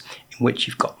 years, in which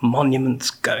you've got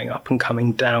monuments going up and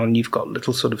coming down. You've got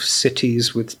little sort of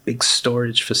cities with big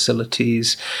storage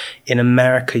facilities. In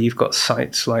America, you've got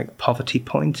sites like Poverty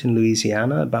Point in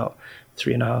Louisiana, about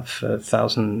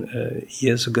 3,500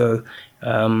 years ago,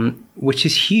 which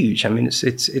is huge. I mean,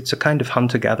 it's a kind of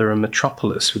hunter-gatherer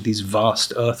metropolis with these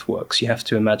vast earthworks. You have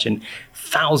to imagine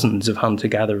thousands of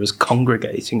hunter-gatherers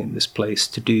congregating in this place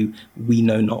to do we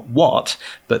know not what,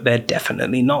 but they're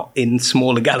definitely not in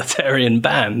small egalitarian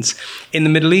bands. In the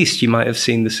Middle East, you might have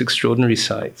seen this extraordinary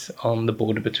site on the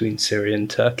border between Syria and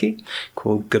Turkey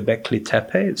called Göbekli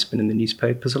Tepe. It's been in the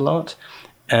newspapers a lot.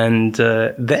 And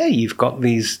there you've got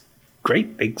these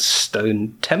great big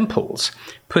stone temples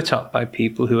put up by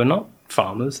people who are not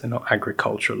farmers, they're not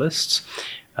agriculturalists,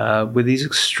 with these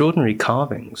extraordinary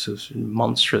carvings of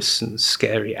monstrous and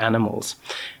scary animals.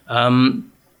 Ice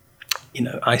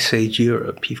Age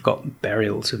Europe, you've got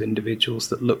burials of individuals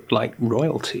that look like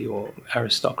royalty or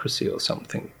aristocracy or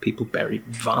something. People bury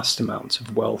vast amounts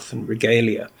of wealth and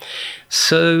regalia.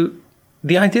 So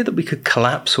the idea that we could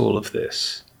collapse all of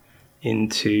this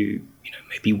into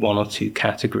maybe one or two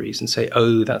categories and say,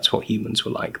 oh, that's what humans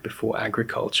were like before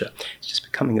agriculture, it's just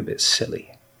becoming a bit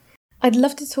silly. I'd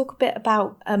love to talk a bit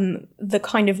about the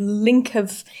kind of link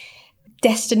of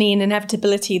destiny and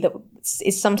inevitability that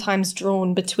is sometimes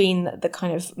drawn between the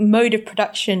kind of mode of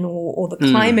production or the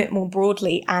climate more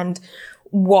broadly and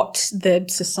what the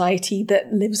society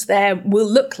that lives there will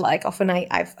look like. Often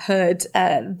I've heard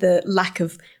the lack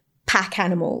of pack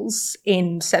animals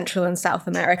in Central and South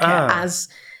America as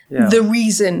the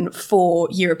reason for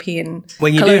European Well,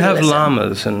 you colonialism. do have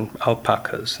llamas and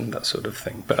alpacas and that sort of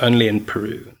thing, but only in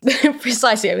Peru.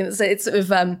 Precisely. I mean, it's sort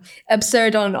of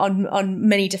absurd on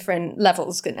many different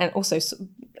levels, and also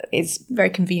is very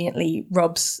conveniently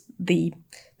robs the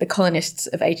colonists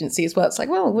of agency as well. It's like,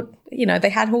 well, they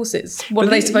had horses. What are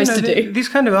they supposed to do? These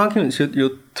kind of arguments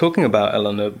you're talking about,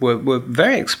 Eleanor, were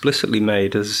very explicitly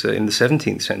made as in the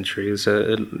 17th century as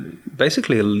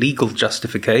basically a legal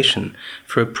justification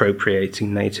for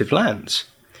appropriating native lands.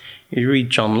 You read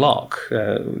John Locke,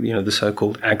 the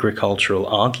so-called agricultural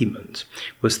argument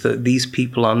was that these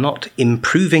people are not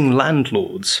improving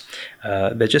landlords.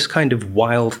 They're just kind of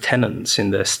wild tenants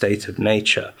in their state of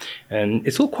nature. And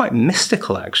it's all quite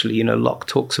mystical, actually. Locke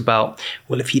talks about,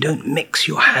 well, if you don't mix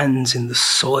your hands in the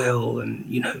soil and,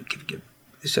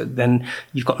 so then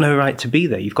you've got no right to be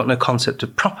there. You've got no concept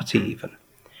of property even.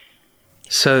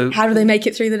 So how do they make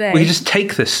it through the day? Well, you just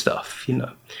take this stuff,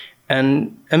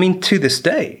 And, I mean, to this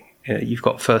day, you've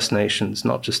got First Nations,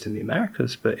 not just in the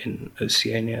Americas, but in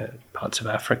Oceania, parts of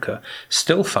Africa,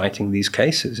 still fighting these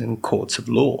cases in courts of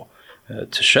law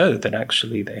to show that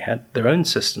actually they had their own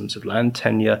systems of land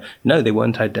tenure. No, they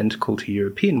weren't identical to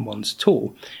European ones at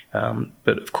all.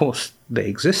 But of course, they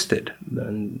existed.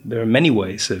 And there are many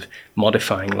ways of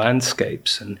modifying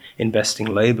landscapes and investing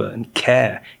labor and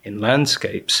care in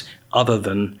landscapes other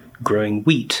than growing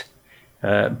wheat.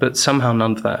 But somehow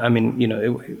none of that, I mean,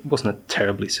 it wasn't a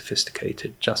terribly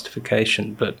sophisticated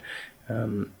justification, but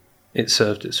it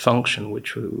served its function,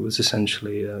 which was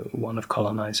essentially one of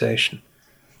colonization.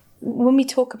 When we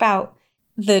talk about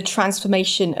the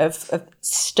transformation of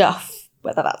stuff,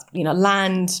 whether that's,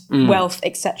 land, wealth,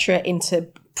 etc., into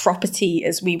property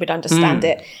as we would understand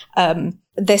it,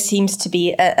 there seems to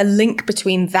be a link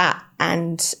between that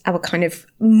and our kind of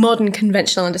modern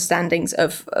conventional understandings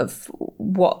of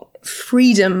what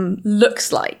freedom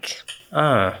looks like.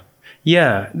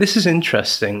 Yeah, this is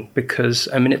interesting because,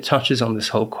 I mean, it touches on this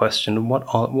whole question of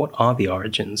what are the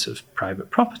origins of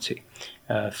private property?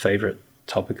 Favorite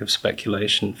topic of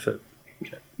speculation for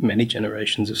many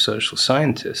generations of social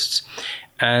scientists.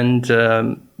 And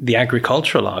the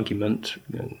agricultural argument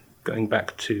going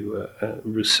back to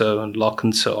Rousseau and Locke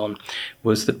and so on,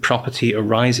 was that property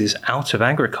arises out of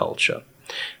agriculture.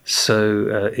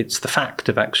 So it's the fact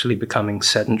of actually becoming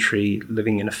sedentary,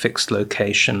 living in a fixed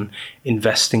location,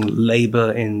 investing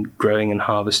labor in growing and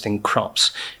harvesting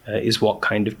crops is what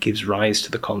kind of gives rise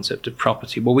to the concept of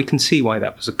property. Well, we can see why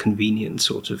that was a convenient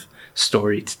sort of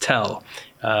story to tell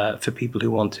for people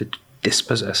who wanted to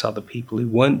dispossess other people who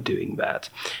weren't doing that.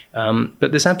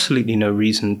 But there's absolutely no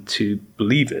reason to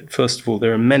believe it. First of all,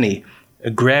 there are many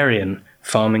agrarian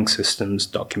farming systems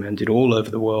documented all over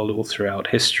the world, all throughout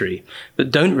history, that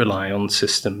don't rely on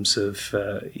systems of,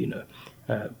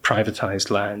 privatized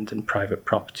land and private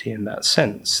property in that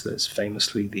sense. There's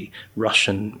famously the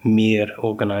Russian Mir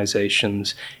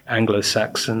organizations,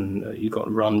 Anglo-Saxon, you got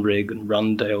Runrig and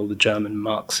Rundale, the German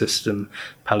Mark system.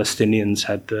 Palestinians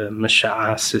had the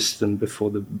Masha'ah system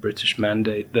before the British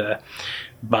mandate there.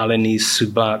 Balinese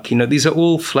Subak. These are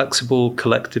all flexible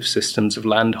collective systems of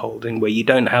landholding where you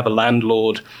don't have a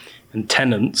landlord and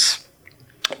tenants.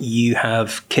 You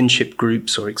have kinship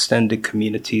groups or extended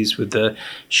communities with a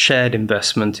shared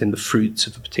investment in the fruits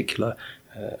of a particular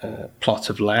plot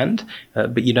of land,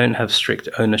 but you don't have strict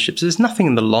ownership. So there's nothing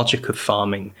in the logic of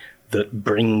farming that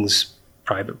brings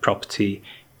private property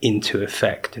into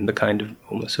effect in the kind of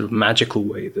almost sort of magical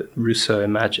way that Rousseau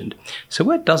imagined. So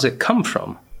where does it come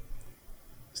from?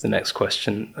 Is the next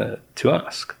question to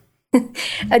ask.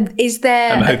 Is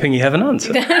there? I'm hoping you have an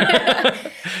answer.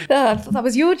 I thought that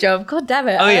was your job. God damn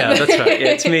it! Oh yeah, that's right. Yeah,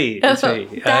 it's me. It's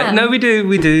me. No,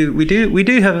 we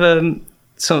do have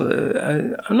some.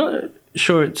 I'm not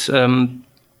sure it's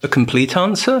a complete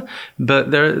answer,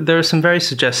 but there are some very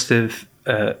suggestive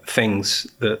things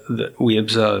that we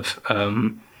observe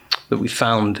that we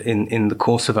found in the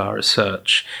course of our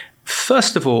research.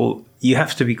 First of all, you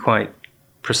have to be quite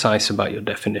precise about your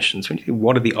definitions. When you think,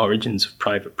 what are the origins of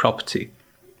private property?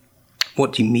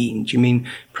 What do you mean? Do you mean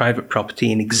private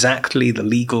property in exactly the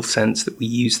legal sense that we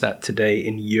use that today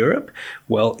in Europe?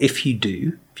 Well, if you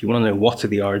want to know what are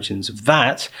the origins of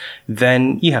that,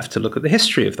 then you have to look at the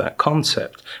history of that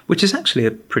concept, which is actually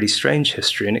a pretty strange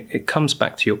history. And it comes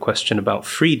back to your question about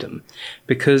freedom,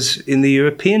 because in the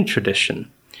European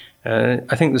tradition,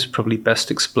 I think this is probably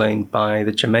best explained by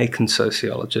the Jamaican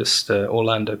sociologist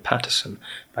Orlando Patterson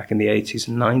back in the 80s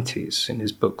and 90s in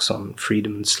his books on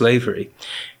freedom and slavery.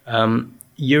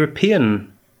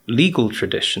 European legal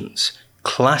traditions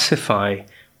classify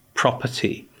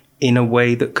property in a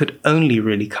way that could only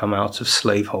really come out of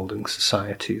slaveholding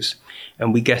societies.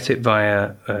 And we get it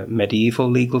via medieval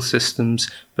legal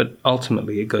systems, but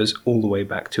ultimately it goes all the way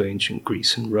back to ancient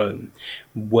Greece and Rome,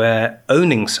 where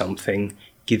owning something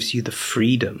gives you the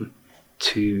freedom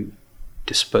to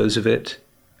dispose of it,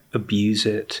 abuse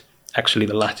it. Actually,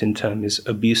 the Latin term is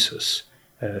abusus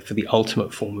for the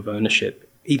ultimate form of ownership.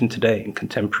 Even today, in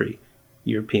contemporary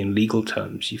European legal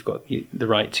terms, you've got the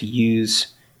right to use,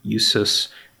 usus,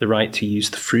 the right to use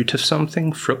the fruit of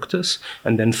something, fructus,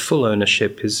 and then full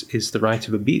ownership is the right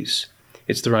of abuse.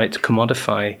 It's the right to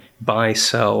commodify, buy,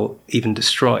 sell, even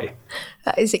destroy.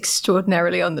 That is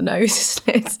extraordinarily on the nose, isn't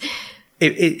it?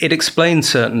 It explains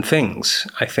certain things,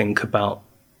 I think, about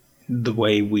the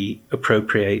way we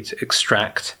appropriate,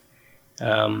 extract.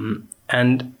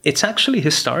 And it's actually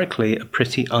historically a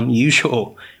pretty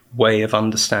unusual way of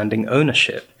understanding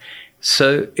ownership.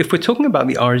 So if we're talking about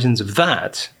the origins of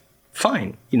that,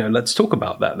 fine, let's talk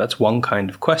about that. That's one kind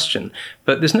of question.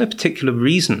 But there's no particular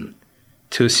reason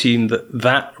to assume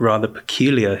that rather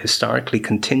peculiar, historically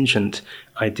contingent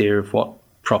idea of what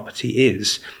property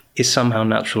is somehow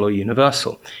natural or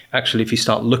universal. Actually, if you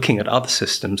start looking at other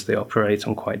systems, they operate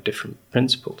on quite different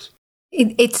principles.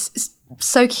 It's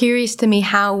so curious to me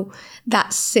how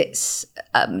that sits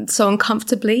so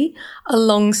uncomfortably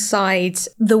alongside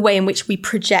the way in which we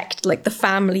project like the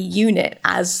family unit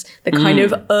as the kind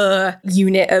of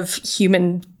unit of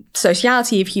human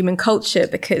sociality, of human culture,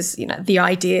 because, the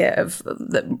idea of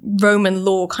the Roman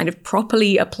law kind of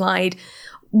properly applied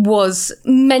was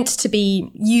meant to be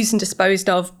used and disposed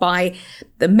of by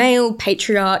the male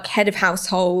patriarch, head of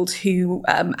household, who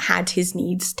had his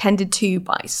needs tended to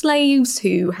by slaves,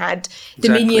 who had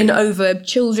dominion over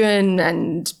children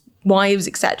and wives,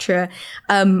 etc.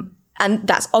 And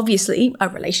that's obviously a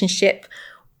relationship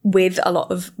with a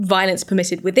lot of violence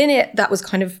permitted within it. That was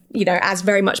kind of, as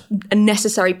very much a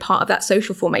necessary part of that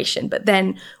social formation. But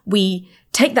then we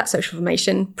take that social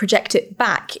formation, project it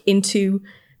back into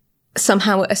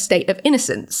somehow a state of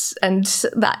innocence. And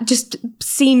that just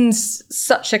seems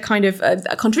such a kind of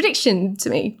a contradiction to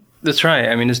me. That's right.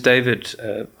 I mean, as David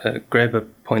Graeber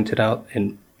pointed out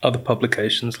in other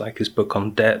publications like his book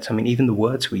on debt, I mean, even the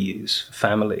words we use for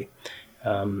family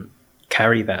can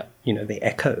carry that, they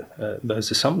echo those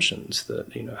assumptions that,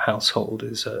 household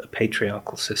is a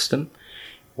patriarchal system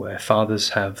where fathers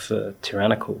have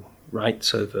tyrannical rights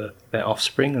over their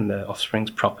offspring and their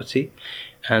offspring's property,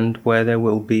 and where there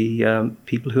will be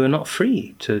people who are not free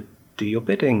to do your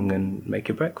bidding and make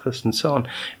your breakfast and so on.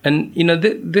 And,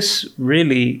 this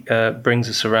really brings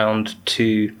us around to,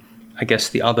 I guess,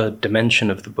 the other dimension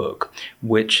of the book,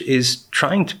 which is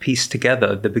trying to piece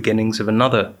together the beginnings of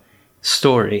another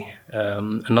story,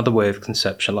 another way of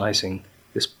conceptualizing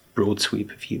this broad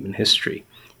sweep of human history.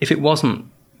 If it wasn't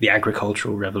the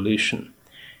agricultural revolution,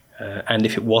 and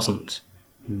if it wasn't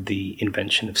the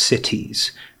invention of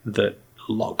cities that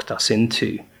locked us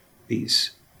into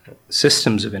these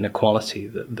systems of inequality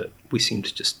that we seem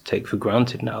to just take for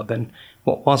granted now, then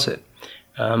what was it?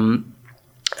 And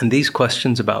these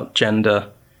questions about gender,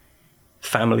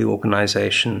 family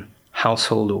organization,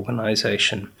 household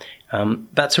organization,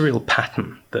 that's a real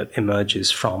pattern that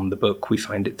emerges from the book. We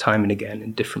find it time and again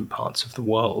in different parts of the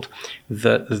world,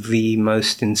 that the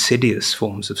most insidious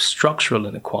forms of structural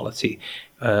inequality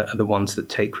are the ones that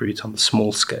take root on the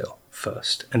small scale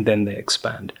first, and then they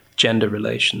expand. Gender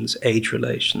relations, age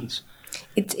relations.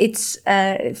 It's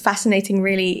fascinating,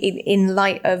 really, in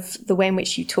light of the way in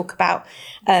which you talk about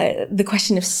the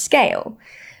question of scale,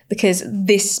 because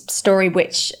this story,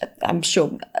 which I'm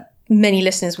sure many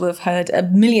listeners will have heard a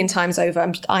million times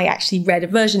over, I actually read a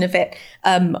version of it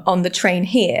on the train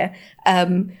here,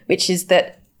 which is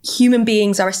that human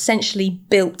beings are essentially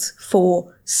built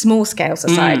for small-scale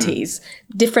societies,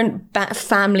 different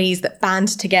families that band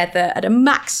together at a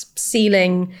max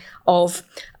ceiling of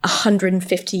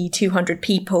 150, 200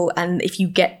 people. And if you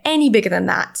get any bigger than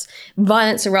that,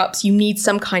 violence erupts. You need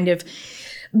some kind of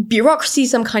bureaucracy,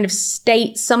 some kind of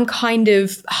state, some kind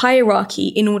of hierarchy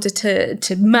in order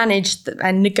to manage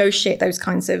and negotiate those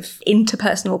kinds of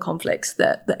interpersonal conflicts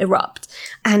that erupt.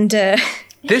 And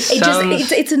it's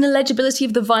an illegibility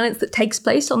of the violence that takes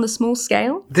place on the small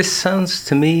scale. This sounds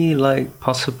to me like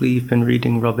possibly you've been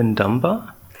reading Robin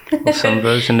Dunbar, or some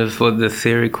version of the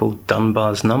theory called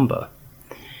Dunbar's number.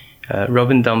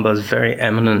 Robin Dunbar's a very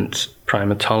eminent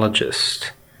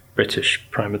primatologist, British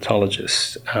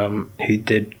primatologist, who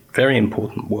did very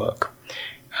important work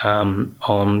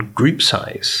on group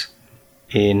size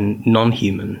in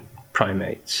non-human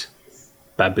primates,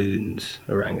 baboons,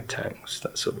 orangutans,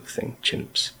 that sort of thing,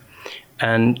 chimps,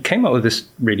 and came up with this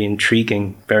really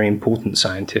intriguing, very important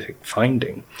scientific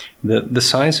finding that the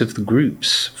size of the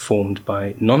groups formed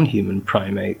by non-human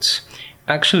primates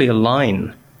actually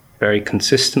align very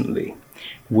consistently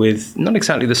with not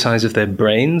exactly the size of their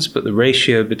brains, but the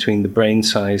ratio between the brain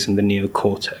size and the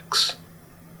neocortex.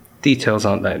 Details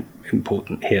aren't that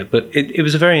important here, but it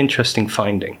was a very interesting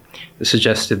finding that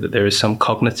suggested that there is some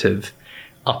cognitive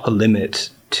upper limit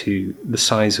to the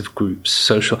size of groups.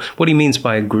 Social. What he means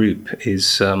by a group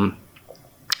is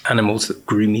animals that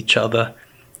groom each other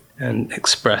and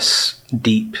express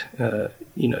deep,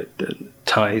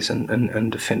 ties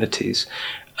and affinities.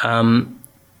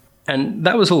 And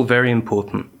that was all very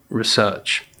important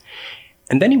research.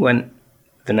 And then he went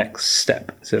the next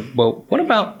step. Said, well, what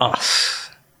about us?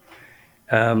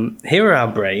 Here are our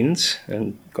brains,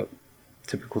 and got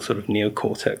typical sort of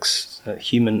neocortex,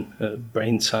 human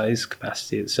brain size,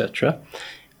 capacity, etc.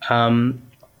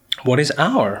 What is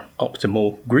our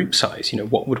optimal group size?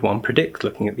 What would one predict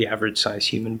looking at the average size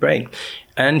human brain?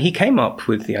 And he came up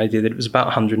with the idea that it was about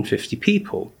 150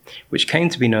 people, which came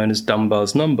to be known as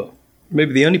Dunbar's number.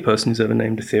 Maybe the only person who's ever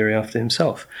named a theory after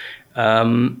himself.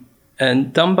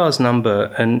 And Dunbar's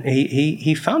number, and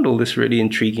he found all this really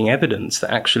intriguing evidence that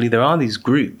actually there are these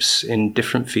groups in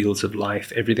different fields of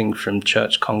life, everything from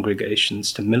church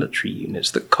congregations to military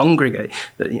units that congregate,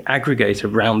 that aggregate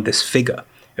around this figure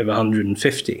of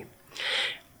 150.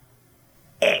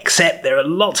 Except there are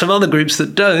lots of other groups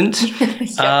that don't.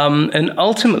 Yeah. And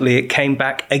ultimately it came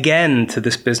back again to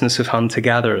this business of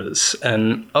hunter-gatherers.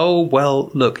 And,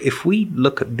 look, if we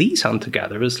look at these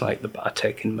hunter-gatherers like the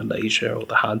Batek in Malaysia or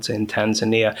the Hadza in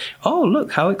Tanzania,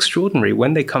 look, how extraordinary.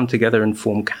 When they come together and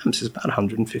form camps, it's about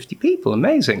 150 people.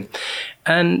 Amazing.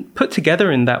 And put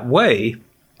together in that way,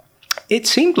 it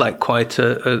seemed like quite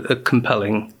a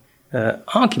compelling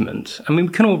argument. I mean,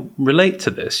 we can all relate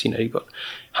to this. You've got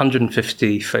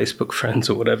 150 Facebook friends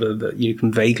or whatever that you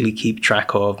can vaguely keep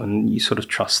track of, and you sort of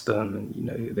trust them and you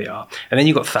know who they are. And then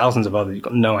you've got thousands of others. You've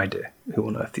got no idea who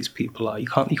on earth these people are. You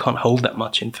can't hold that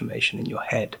much information in your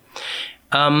head.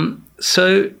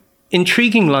 So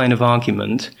intriguing line of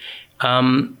argument.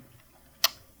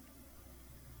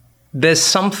 There's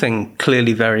something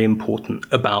clearly very important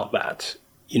about that.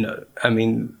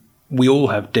 We all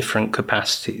have different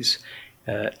capacities,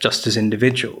 just as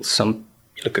individuals. Some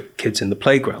You look at kids in the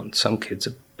playground. Some kids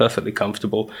are perfectly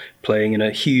comfortable playing in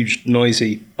a huge,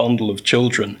 noisy bundle of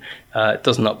children. It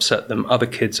doesn't upset them. Other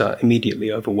kids are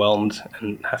immediately overwhelmed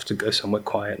and have to go somewhere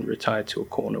quiet and retire to a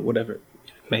corner, whatever it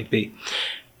may be.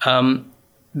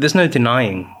 There's no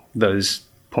denying those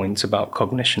points about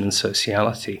cognition and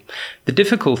sociality. The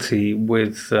difficulty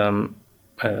with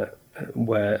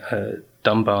where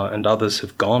Dunbar and others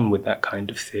have gone with that kind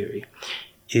of theory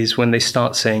is when they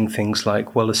start saying things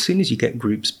like, well, as soon as you get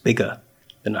groups bigger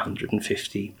than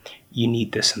 150, you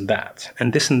need this and that.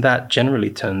 And this and that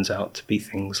generally turns out to be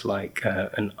things like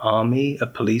an army, a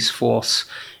police force,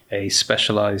 a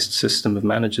specialized system of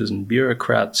managers and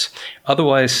bureaucrats.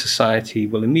 Otherwise, society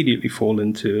will immediately fall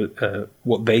into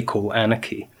what they call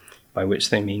anarchy, by which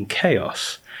they mean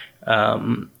chaos.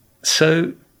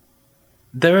 So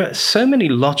there are so many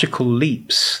logical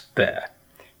leaps there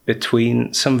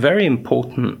between some very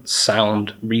important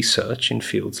sound research in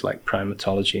fields like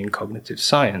primatology and cognitive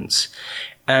science,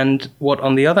 and what,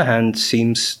 on the other hand,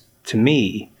 seems to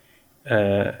me,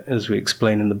 as we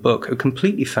explain in the book, a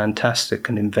completely fantastic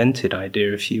and invented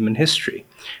idea of human history,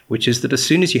 which is that as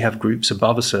soon as you have groups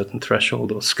above a certain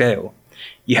threshold or scale,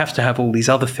 you have to have all these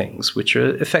other things, which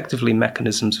are effectively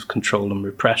mechanisms of control and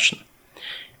repression.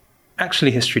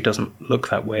 Actually, history doesn't look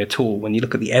that way at all. When you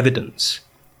look at the evidence,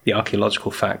 the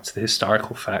archaeological facts, the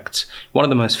historical facts, one of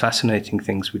the most fascinating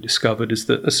things we discovered is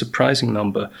that a surprising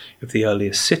number of the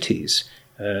earliest cities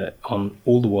on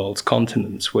all the world's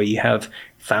continents, where you have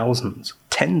thousands,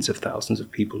 tens of thousands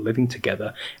of people living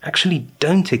together, actually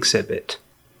don't exhibit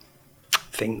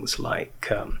things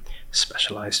like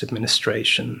specialized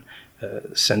administration,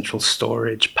 central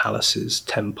storage, palaces,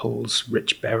 temples,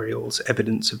 rich burials,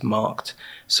 evidence of marked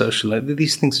social life.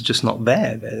 These things are just not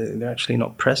there. They're actually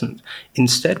not present.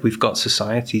 Instead, we've got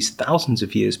societies thousands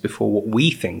of years before what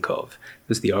we think of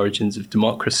as the origins of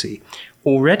democracy,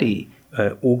 already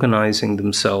organizing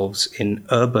themselves in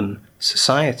urban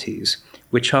societies,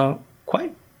 which are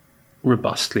quite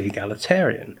robustly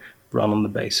egalitarian, run on the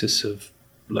basis of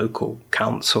local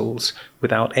councils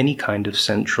without any kind of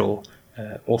central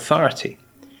authority.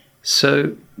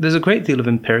 So there's a great deal of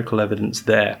empirical evidence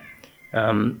there,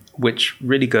 which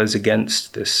really goes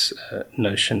against this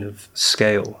notion of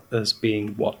scale as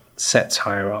being what sets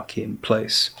hierarchy in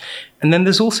place. And then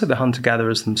there's also the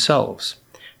hunter-gatherers themselves.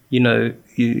 You know,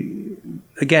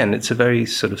 again, it's a very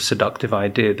sort of seductive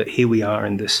idea that here we are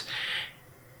in this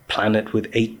planet with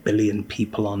 8 billion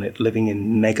people on it, living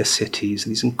in mega cities,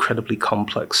 these incredibly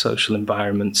complex social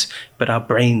environments, but our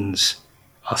brains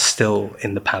are still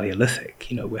in the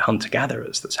Paleolithic. You know, we're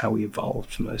hunter-gatherers. That's how we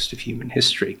evolved for most of human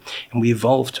history. And we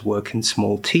evolved to work in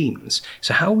small teams.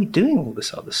 So how are we doing all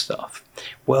this other stuff?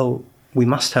 Well, we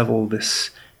must have all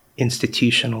this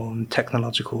institutional and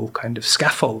technological kind of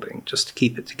scaffolding just to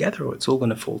keep it together, or it's all going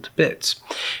to fall to bits.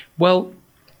 Well,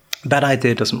 that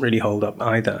idea doesn't really hold up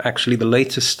either. Actually, the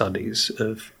latest studies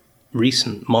of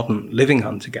recent modern living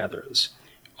hunter-gatherers,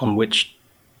 on which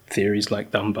theories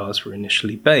like Dunbar's were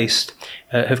initially based,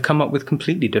 have come up with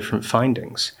completely different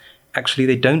findings. Actually,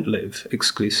 they don't live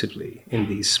exclusively in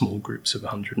these small groups of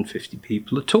 150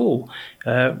 people at all.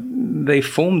 They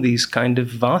form these kind of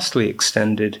vastly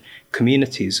extended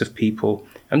communities of people.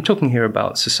 I'm talking here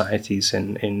about societies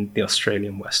in the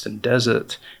Australian Western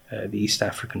Desert, the East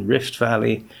African Rift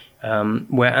Valley,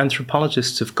 where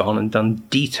anthropologists have gone and done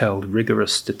detailed,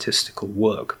 rigorous statistical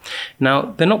work.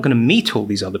 Now, they're not going to meet all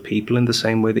these other people in the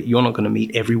same way that you're not going to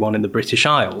meet everyone in the British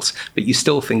Isles, but you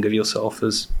still think of yourself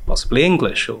as possibly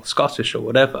English or Scottish or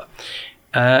whatever.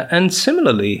 And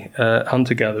similarly,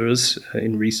 hunter-gatherers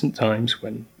in recent times,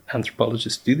 when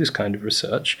anthropologists do this kind of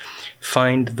research,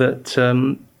 find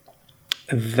that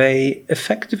they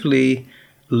effectively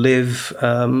live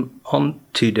on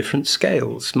two different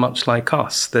scales, much like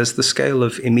us. There's the scale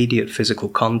of immediate physical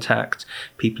contact,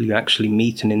 people you actually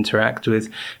meet and interact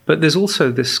with, but there's also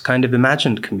this kind of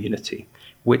imagined community,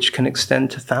 which can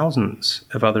extend to thousands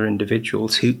of other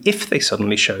individuals who, if they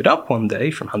suddenly showed up one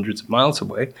day from hundreds of miles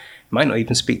away, might not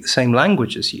even speak the same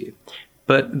language as you,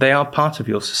 but they are part of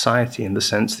your society in the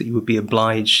sense that you would be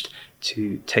obliged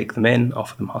to take them in,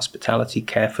 offer them hospitality,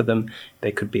 care for them.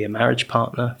 They could be a marriage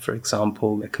partner, for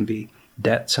example. There can be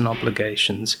debts and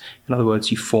obligations. In other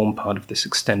words, you form part of this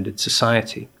extended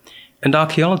society. And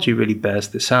archaeology really bears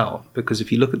this out, because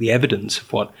if you look at the evidence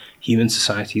of what human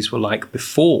societies were like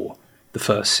before the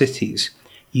first cities,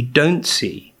 you don't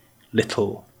see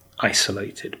little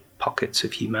isolated pockets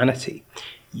of humanity.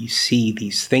 You see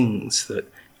these things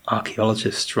that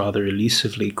archaeologists rather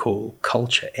elusively call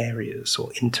culture areas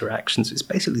or interactions. It's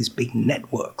basically these big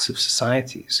networks of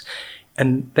societies,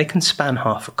 and they can span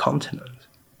half a continent.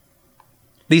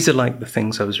 These are like the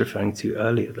things I was referring to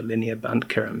earlier, the linear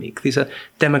Bandkeramik. These are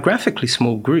demographically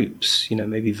small groups,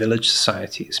 maybe village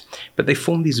societies, but they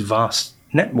form these vast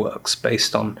networks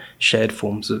based on shared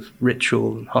forms of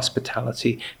ritual and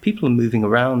hospitality. People are moving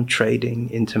around, trading,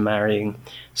 intermarrying.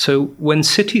 So when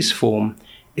cities form,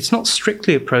 it's not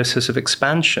strictly a process of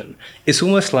expansion. It's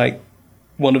almost like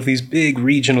one of these big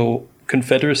regional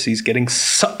confederacies getting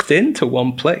sucked into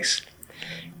one place,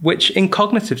 which in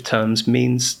cognitive terms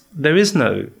means there is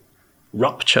no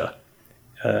rupture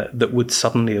that would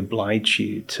suddenly oblige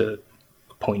you to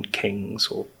appoint kings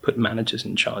or put managers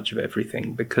in charge of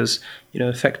everything, because,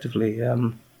 effectively,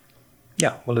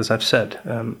 as I've said,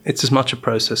 it's as much a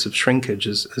process of shrinkage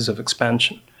as of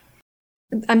expansion.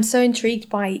 I'm so intrigued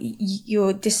by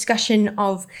your discussion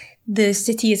of the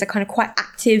city as a kind of quite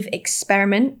active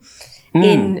experiment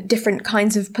in different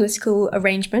kinds of political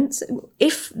arrangements.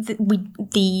 If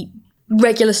the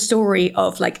regular story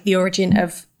of like the origin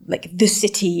of like the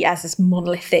city as this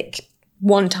monolithic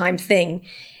one-time thing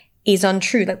is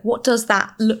untrue, like what does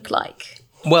that look like?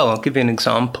 Well, I'll give you an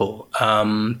example.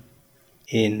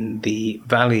 In the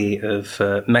Valley of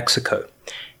Mexico,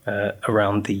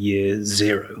 around the year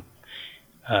 0,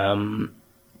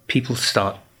 people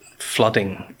start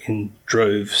flooding in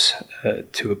droves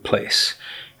to a place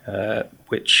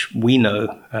which we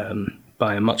know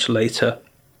by a much later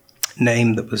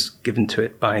name that was given to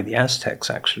it by the Aztecs.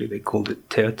 Actually, they called it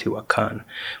Teotihuacan.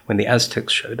 When the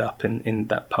Aztecs showed up in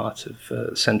that part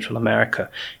of Central America,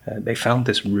 they found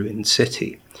this ruined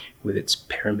city with its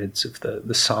pyramids of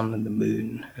the sun and the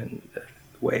moon and the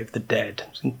way of the dead.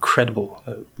 It's incredible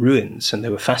ruins, and they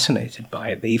were fascinated by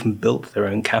it. They even built their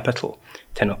own capital,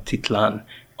 Tenochtitlan,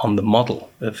 on the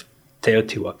model of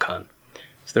Teotihuacan.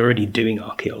 So they're already doing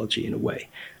archaeology in a way.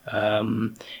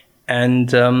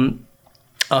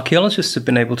 Archaeologists have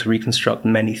been able to reconstruct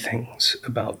many things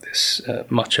about this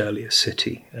much earlier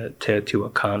city,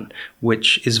 Teotihuacan,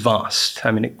 which is vast.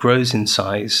 I mean, it grows in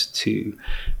size to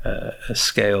a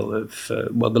scale of,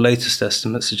 the latest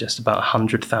estimates suggest about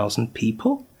 100,000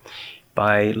 people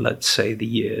by, let's say, the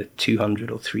year 200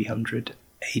 or 300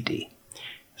 AD.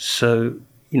 So,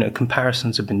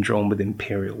 comparisons have been drawn with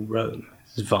Imperial Rome.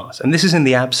 It's vast. And this is in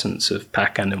the absence of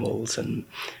pack animals and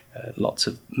lots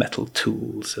of metal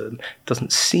tools.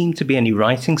 Doesn't seem to be any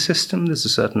writing system. There's a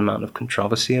certain amount of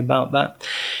controversy about that.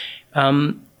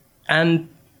 And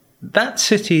that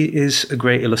city is a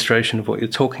great illustration of what you're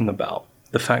talking about.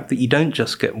 The fact that you don't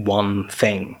just get one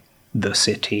thing, the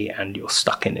city, and you're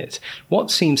stuck in it. What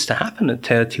seems to happen at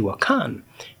Teotihuacan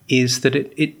is that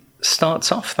it starts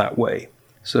off that way,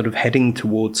 sort of heading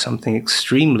towards something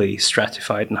extremely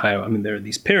stratified and higher. I mean, there are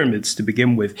these pyramids to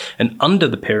begin with, and under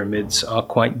the pyramids are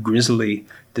quite grisly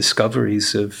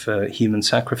discoveries of human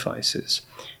sacrifices,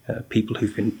 people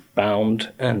who've been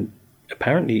bound and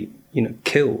apparently,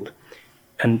 killed,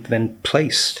 and then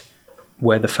placed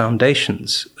where the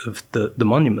foundations of the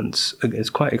monuments is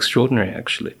quite extraordinary,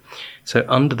 actually. So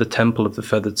under the temple of the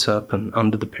feathered serpent,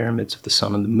 under the pyramids of the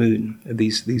sun and the moon, are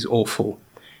these awful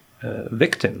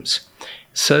victims.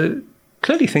 So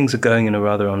clearly things are going in a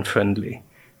rather unfriendly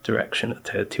direction at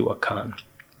Teotihuacan.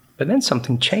 But then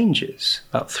something changes.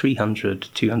 About 300,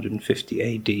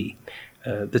 250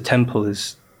 AD, the temple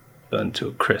is burned to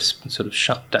a crisp and sort of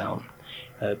shut down.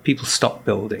 People stop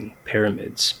building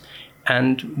pyramids.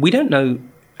 And we don't know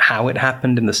how it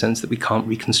happened, in the sense that we can't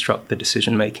reconstruct the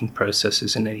decision-making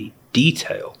processes in any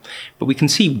detail. But we can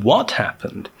see what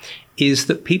happened is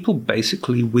that people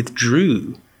basically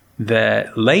withdrew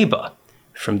their labor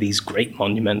from these great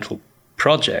monumental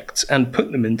projects and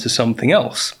put them into something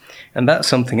else. And that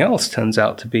something else turns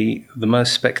out to be the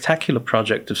most spectacular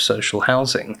project of social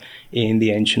housing in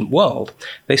the ancient world.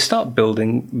 They start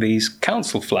building these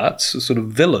council flats, sort of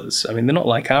villas. I mean, they're not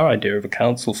like our idea of a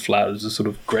council flat as a sort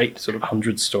of great sort of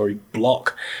 100-story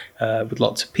block with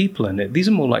lots of people in it. These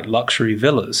are more like luxury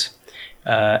villas.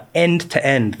 End to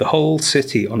end, the whole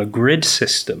city on a grid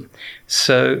system.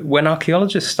 So when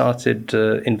archaeologists started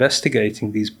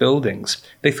investigating these buildings,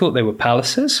 they thought they were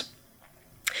palaces.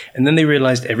 And then they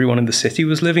realized everyone in the city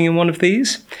was living in one of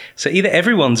these. So either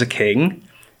everyone's a king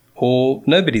or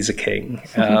nobody's a king.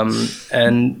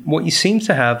 And what you seem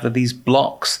to have are these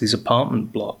blocks, these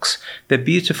apartment blocks. They're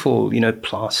beautiful,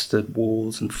 plastered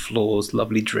walls and floors,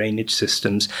 lovely drainage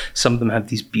systems. Some of them have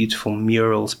these beautiful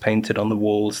murals painted on the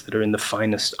walls that are in the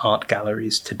finest art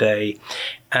galleries today.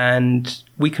 And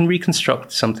we can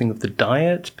reconstruct something of the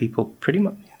diet. People pretty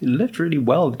much lived really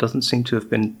well. There doesn't seem to have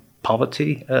been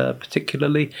poverty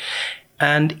particularly.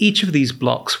 And each of these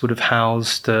blocks would have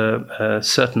housed a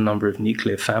certain number of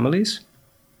nuclear families,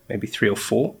 maybe 3 or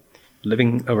 4,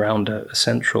 living around a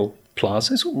central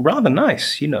plaza. It's rather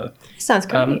nice, Sounds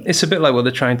great. It's a bit like what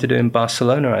they're trying to do in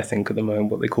Barcelona, I think, at the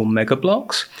moment, what they call mega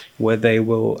blocks, where they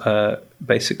will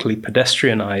basically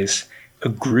pedestrianize a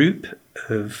group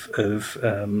of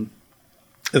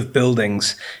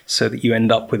buildings so that you end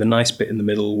up with a nice bit in the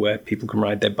middle where people can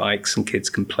ride their bikes and kids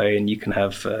can play, and you can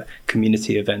have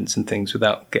community events and things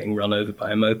without getting run over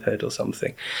by a moped or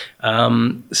something.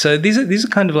 So these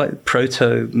are kind of like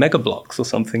proto mega blocks or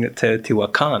something at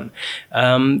Teotihuacan.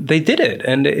 They did it,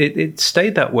 and it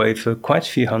stayed that way for quite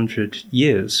a few hundred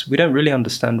years. We don't really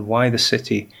understand why the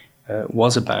city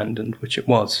was abandoned, which it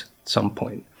was at some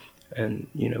point. And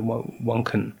one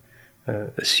can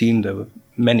assume there were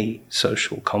many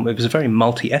social it was a very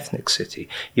multi-ethnic city.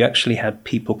 You actually had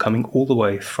people coming all the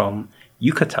way from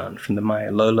Yucatan, from the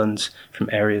Maya lowlands, from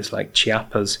areas like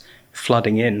Chiapas,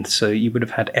 flooding in. So you would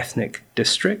have had ethnic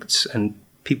districts and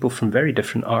people from very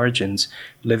different origins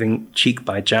living cheek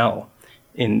by jowl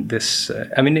in this.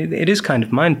 It is kind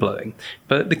of mind-blowing.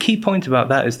 But the key point about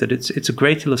that is that it's a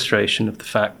great illustration of the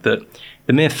fact that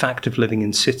the mere fact of living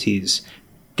in cities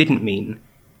didn't mean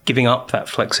giving up that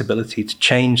flexibility to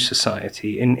change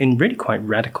society in really quite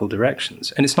radical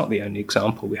directions. And it's not the only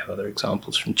example. We have other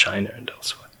examples from China and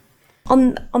elsewhere.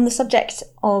 On the subject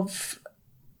of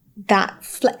that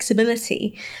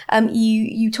flexibility,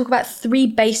 you talk about three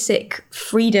basic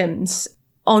freedoms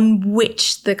on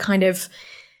which the kind of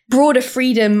broader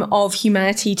freedom of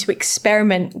humanity to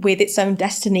experiment with its own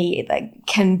destiny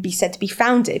can be said to be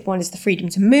founded. One is the freedom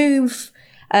to move.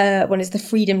 One is the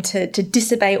freedom to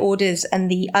disobey orders,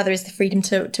 and the other is the freedom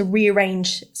to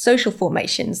rearrange social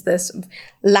formations, the sort of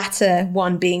latter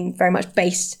one being very much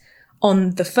based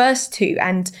on the first two.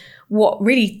 And what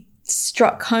really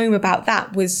struck home about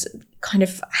that was kind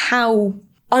of how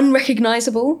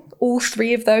unrecognizable all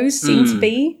three of those seem to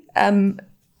be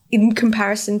in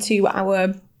comparison to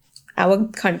our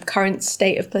kind of current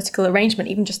state of political arrangement,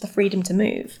 even just the freedom to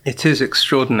move. It is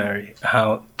extraordinary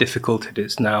how difficult it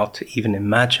is now to even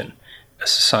imagine a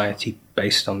society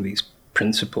based on these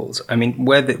principles. I mean,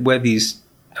 where these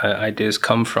ideas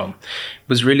come from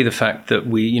was really the fact that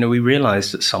we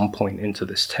realized at some point into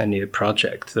this 10-year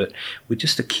project that we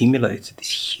just accumulated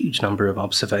this huge number of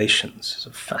observations,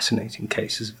 sort of fascinating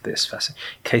cases of this,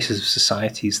 cases of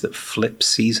societies that flip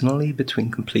seasonally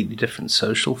between completely different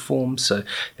social forms. So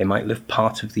they might live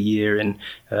part of the year in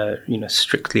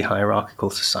strictly hierarchical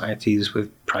societies with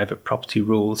private property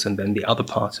rules, and then the other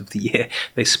part of the year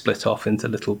they split off into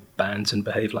little bands and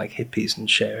behave like hippies and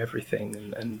share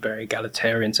everything and very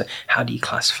egalitarian. So how do you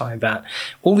classify that?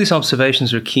 All these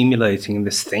observations are accumulating in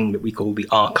this thing that we call the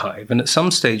archive. And at some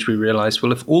stage we realized,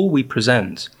 well, if all we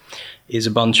present is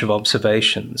a bunch of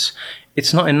observations,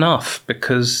 it's not enough,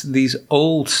 because these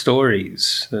old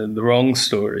stories, the wrong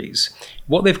stories,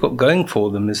 what they've got going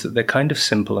for them is that they're kind of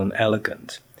simple and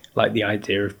elegant, like the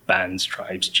idea of bands,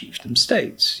 tribes, chiefdom,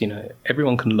 states.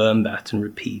 Everyone can learn that and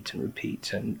repeat and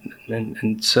repeat.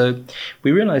 And so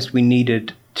we realized we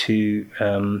needed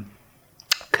to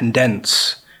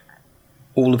condense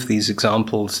all of these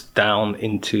examples down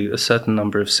into a certain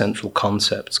number of central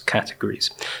concepts, categories.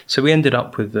 So we ended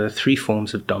up with 3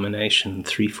 forms of domination,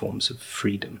 3 forms of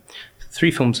freedom.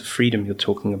 3 forms of freedom you're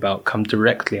talking about come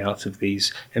directly out of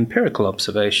these empirical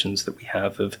observations that we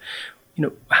have of,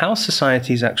 how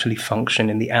societies actually function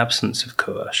in the absence of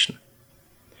coercion.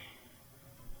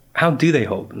 How do they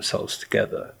hold themselves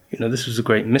together? This was a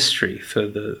great mystery for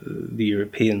the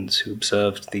Europeans who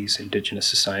observed these indigenous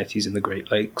societies in the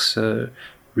Great Lakes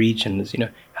regions.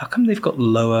 How come they've got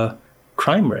lower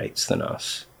crime rates than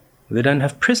us? They don't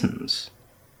have prisons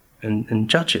and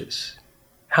judges.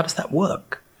 How does that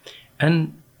work?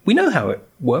 And we know how it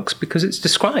works because it's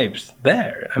described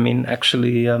there.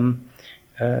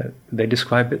 They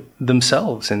describe it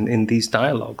themselves in these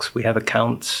dialogues. We have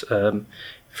accounts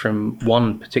from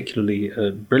one particularly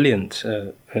brilliant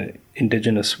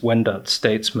indigenous Wendat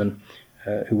statesman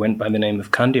who went by the name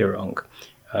of Kandiarong,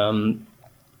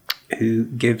 who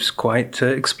gives quite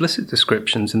explicit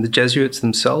descriptions. And the Jesuits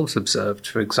themselves observed,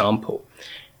 for example,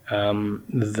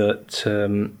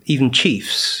 that even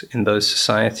chiefs in those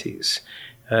societies,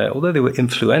 although they were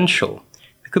influential,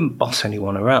 they couldn't boss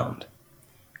anyone around.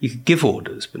 You could give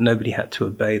orders, but nobody had to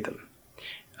obey them.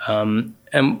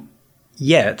 And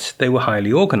yet they were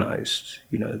highly organized.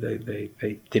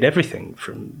 They did everything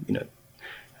from,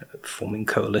 forming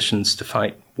coalitions to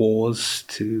fight wars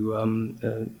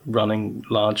to running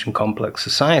large and complex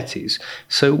societies.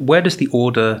 So where does the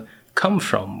order come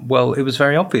from? Well, it was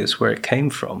very obvious where it came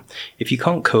from. If you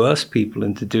can't coerce people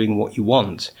into doing what you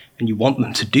want, and you want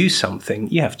them to do something,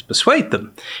 you have to persuade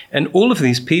them. And all of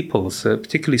these peoples,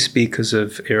 particularly speakers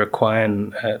of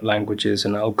Iroquoian languages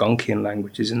and Algonquian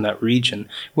languages in that region,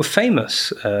 were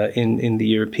famous in the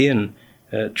European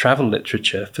travel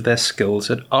literature for their skills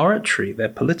at oratory, their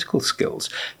political skills.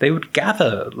 They would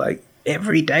gather like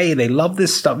every day. They love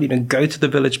this stuff, go to the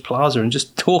village plaza and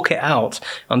just talk it out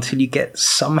until you get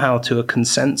somehow to a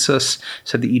consensus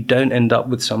so that you don't end up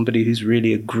with somebody who's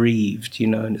really aggrieved,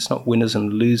 and it's not winners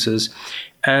and losers.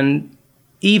 And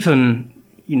even,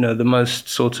 the most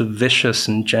sort of vicious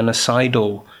and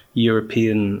genocidal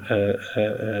European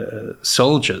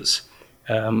soldiers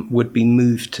would be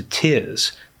moved to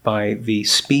tears by the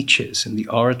speeches and the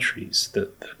oratories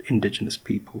that indigenous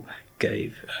people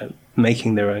gave,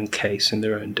 making their own case in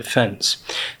their own defense.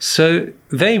 So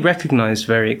they recognized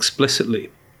very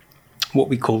explicitly what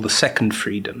we call the second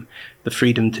freedom, the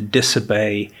freedom to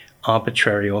disobey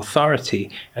arbitrary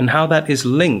authority, and how that is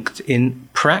linked in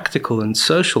practical and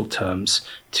social terms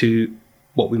to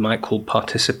what we might call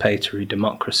participatory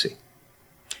democracy.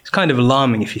 It's kind of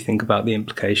alarming if you think about the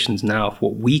implications now of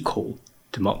what we call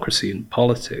democracy in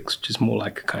politics, which is more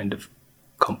like a kind of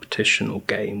competitional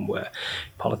game where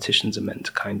politicians are meant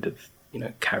to kind of,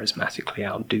 charismatically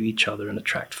outdo each other and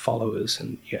attract followers,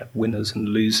 and you have winners and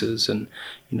losers, and,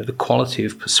 the quality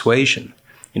of persuasion.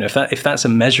 If that's a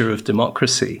measure of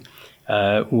democracy,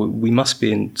 we must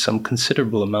be in some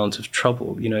considerable amount of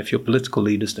trouble. If your political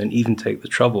leaders don't even take the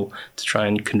trouble to try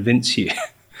and convince you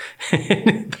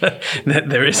that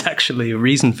there is actually a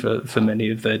reason for many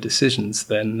of their decisions,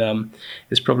 then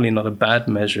it's probably not a bad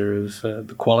measure of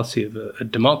the quality of a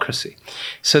democracy.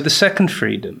 So the second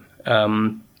freedom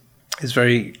is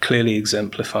very clearly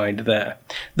exemplified there.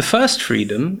 The first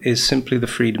freedom is simply the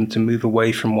freedom to move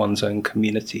away from one's own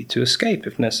community, to escape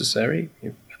if necessary.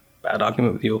 You have a bad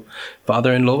argument with your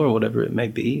father-in-law or whatever it may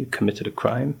be, you committed a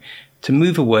crime, to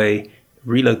move away,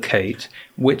 relocate,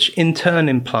 which in turn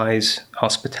implies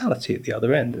hospitality at the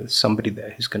other end. There's somebody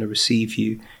there who's going to receive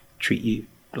you, treat you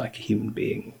like a human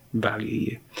being,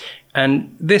 value you.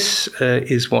 And this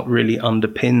is what really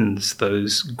underpins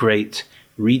those great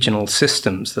regional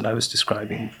systems that I was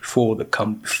describing before, that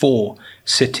come before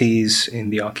cities in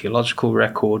the archaeological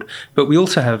record. But we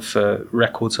also have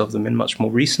records of them in much more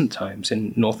recent times.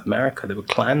 In North America, there were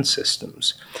clan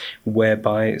systems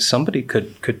whereby somebody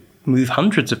could move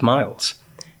hundreds of miles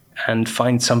and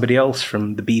find somebody else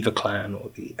from the Beaver clan or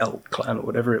the Elk clan or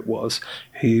whatever it was,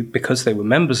 who, because they were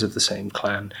members of the same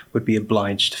clan, would be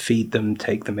obliged to feed them,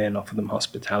 take them in, offer them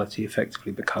hospitality,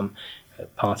 effectively become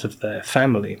part of their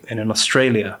family. And in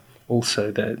Australia,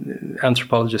 also, the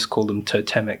anthropologists call them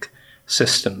totemic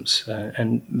systems,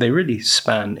 and they really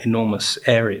span enormous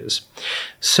areas.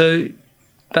 So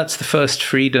that's the first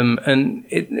freedom. And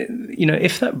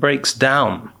if that breaks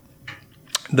down,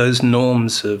 those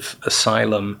norms of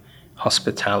asylum,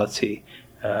 hospitality,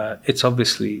 it's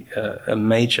obviously a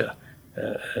major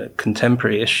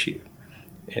contemporary issue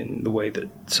in the way that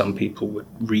some people would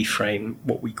reframe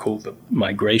what we call the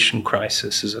migration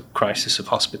crisis as a crisis of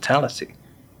hospitality,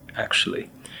 actually.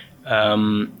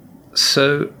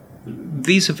 So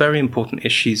these are very important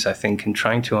issues, I think, in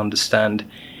trying to understand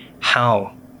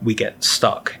how we get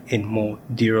stuck in more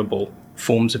durable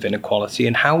forms of inequality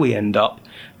and how we end up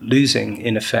losing,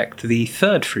 in effect, the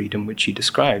third freedom which you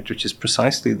described, which is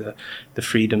precisely the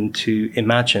freedom to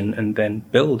imagine and then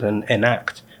build and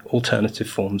enact alternative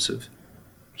forms of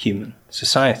human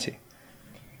society.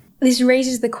 This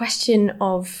raises the question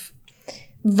of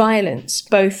violence,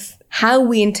 both how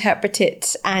we interpret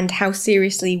it and how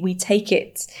seriously we take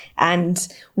it, and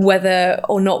whether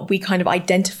or not we kind of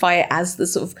identify it as the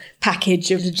sort of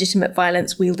package of legitimate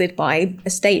violence wielded by a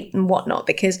state and whatnot.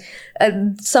 Because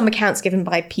some accounts given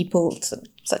by people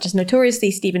such as notoriously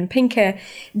Steven Pinker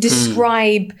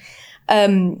describe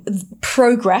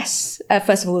progress,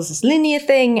 first of all, as this linear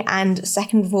thing, and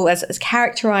second of all, as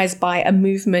characterized by a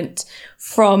movement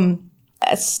from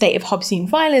a state of Hobbesian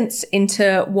violence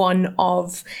into one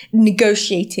of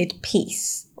negotiated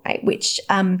peace, right? Which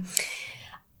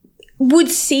would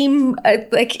seem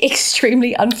like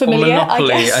extremely unfamiliar. Well,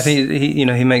 monopoly, I guess. I think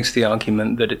he makes the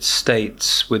argument that it's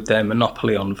states with their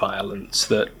monopoly on violence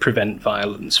that prevent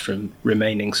violence from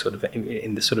remaining sort of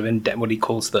in the sort of what he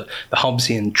calls the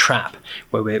Hobbesian trap,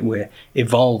 where we're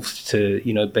evolved to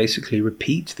basically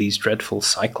repeat these dreadful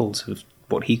cycles of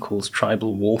what he calls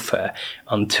tribal warfare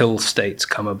until states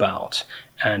come about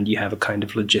and you have a kind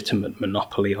of legitimate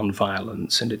monopoly on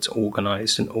violence, and it's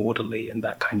organized and orderly, and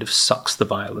that kind of sucks the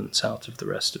violence out of the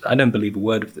rest of it. I don't believe a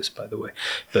word of this, by the way,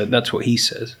 but that's what he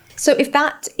says. So if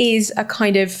that is a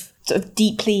kind of sort of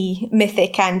deeply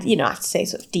mythic and, I have to say,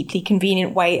 sort of deeply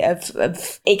convenient way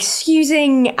of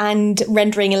excusing and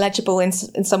rendering illegible in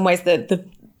some ways the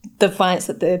violence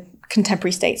that the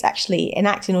contemporary states actually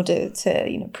enact in order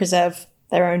to, preserve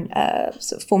their own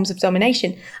sort of forms of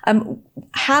domination.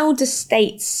 How do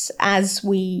states, as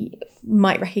we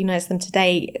might recognise them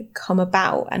today, come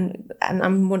about? And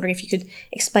I'm wondering if you could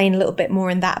explain a little bit more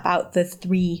in that about the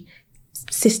three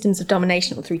systems of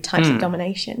domination or three types of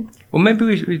domination. Well, maybe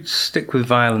we stick with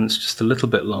violence just a little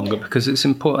bit longer, because it's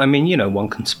important. I mean, one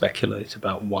can speculate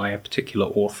about why a particular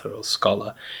author or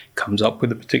scholar comes up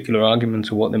with a particular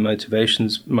argument or what their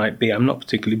motivations might be. I'm not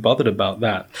particularly bothered about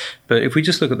that. But if we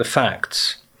just look at the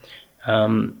facts,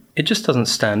 it just doesn't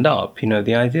stand up.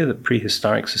 The idea that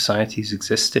prehistoric societies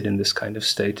existed in this kind of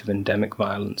state of endemic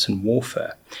violence and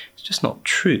warfare is just not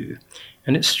true.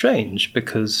 And it's strange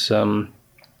because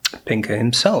Pinker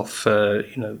himself,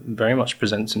 very much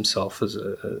presents himself as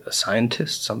a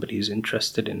scientist, somebody who's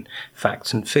interested in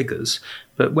facts and figures.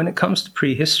 But when it comes to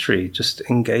prehistory, just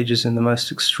engages in the most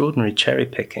extraordinary cherry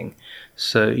picking.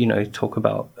 So, talk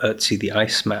about Ötzi the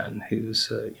Iceman,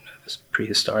 who's, this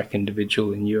prehistoric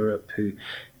individual in Europe who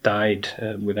died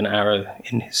with an arrow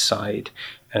in his side.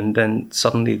 And then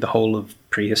suddenly the whole of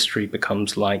prehistory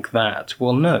becomes like that.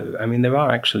 Well, no. I mean, there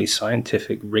are actually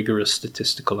scientific, rigorous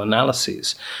statistical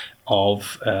analyses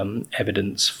of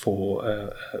evidence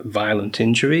for violent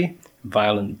injury,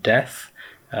 violent death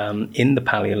in the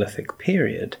Paleolithic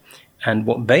period. And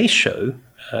what they show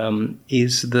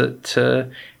is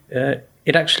that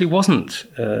it actually wasn't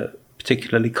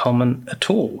particularly common at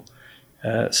all.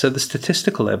 So the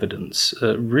statistical evidence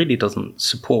really doesn't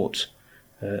support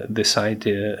this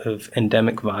idea of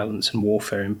endemic violence and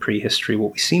warfare in prehistory.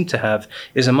 What we seem to have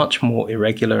is a much more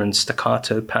irregular and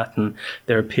staccato pattern.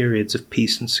 There are periods of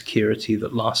peace and security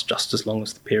that last just as long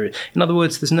as the period. In other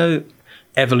words, there's no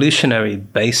evolutionary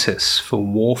basis for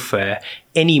warfare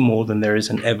any more than there is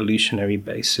an evolutionary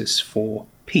basis for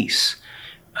peace,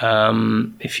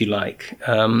 if you like.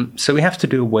 So we have to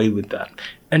do away with that.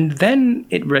 And then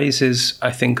it raises,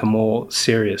 I think, a more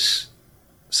serious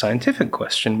scientific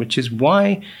question, which is,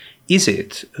 why is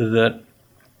it that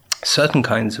certain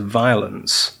kinds of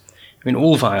violence, I mean,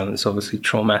 all violence is obviously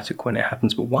traumatic when it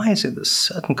happens, but why is it that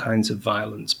certain kinds of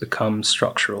violence become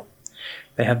structural?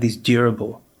 They have these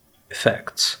durable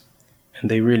effects, and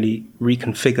they really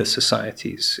reconfigure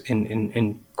societies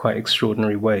in quite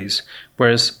extraordinary ways,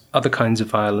 whereas other kinds of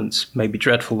violence may be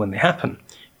dreadful when they happen,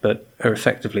 but are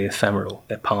effectively ephemeral.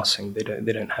 They're passing. They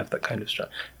don't have that kind of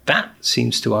structure. That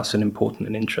seems to us an important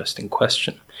and interesting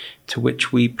question, to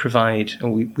which we provide,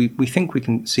 and we think we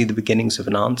can see the beginnings of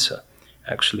an answer,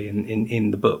 actually,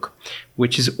 in the book,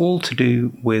 which is all to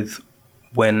do with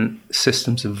when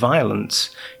systems of violence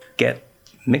get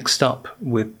mixed up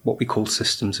with what we call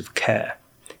systems of care.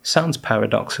 Sounds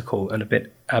paradoxical and a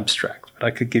bit abstract, but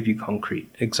I could give you concrete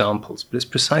examples. But it's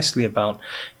precisely about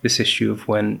this issue of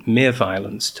when mere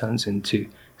violence turns into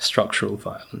structural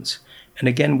violence. And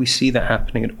again, we see that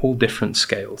happening at all different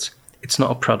scales. It's not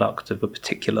a product of a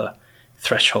particular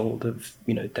threshold of,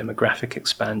 demographic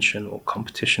expansion or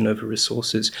competition over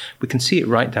resources. We can see it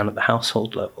right down at the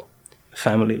household level, the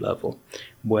family level,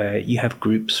 where you have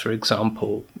groups, for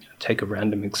example, take a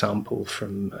random example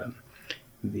from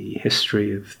the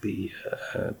history of the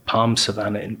palm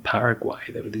savanna in Paraguay.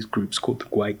 There were these groups called the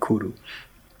Guaycuru,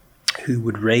 who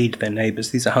would raid their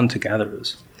neighbors. These are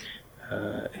hunter-gatherers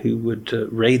who would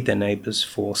raid their neighbors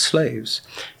for slaves.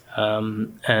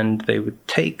 And they would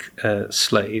take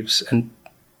slaves and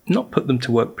not put them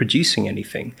to work producing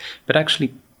anything, but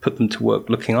actually put them to work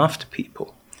looking after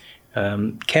people.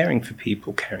 Caring for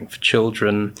people, caring for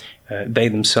children. They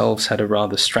themselves had a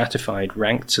rather stratified,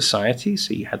 ranked society.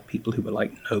 So you had people who were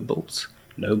like nobles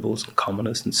and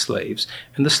commoners and slaves.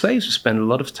 And the slaves would spend a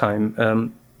lot of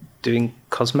time doing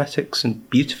cosmetics and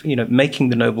making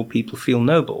the noble people feel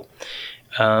noble.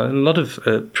 A lot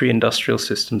of pre-industrial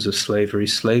systems of slavery,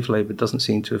 slave labor doesn't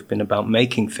seem to have been about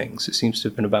making things. It seems to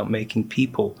have been about making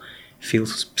people feel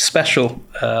special,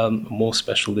 more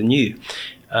special than you.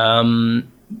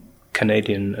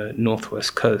 Canadian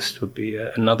northwest coast would be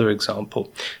another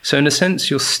example. So in a sense,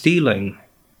 you're stealing,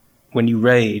 when you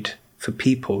raid for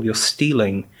people, you're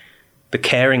stealing the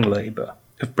caring labor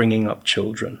of bringing up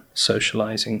children,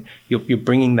 socializing. You're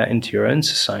bringing that into your own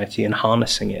society and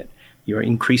harnessing it. You're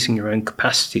increasing your own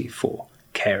capacity for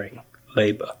caring,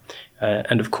 labor.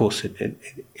 And of course, it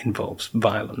involves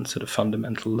violence at a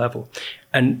fundamental level.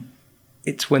 And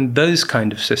it's when those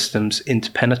kind of systems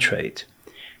interpenetrate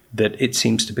that it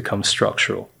seems to become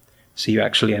structural. So you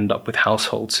actually end up with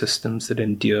household systems that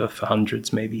endure for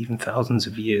hundreds, maybe even thousands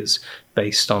of years,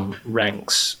 based on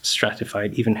ranks,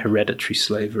 stratified, even hereditary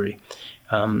slavery.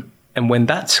 And when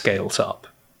that scales up,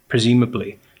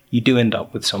 presumably, you do end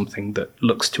up with something that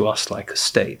looks to us like a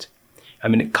state. I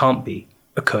mean, it can't be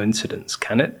a coincidence,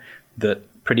 can it?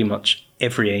 That pretty much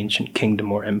every ancient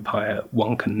kingdom or empire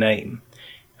one can name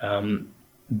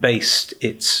based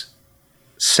its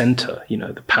center,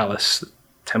 the palace, the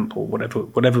temple,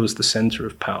 whatever was the center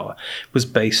of power, was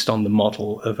based on the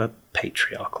model of a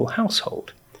patriarchal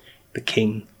household. The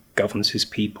king governs his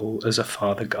people as a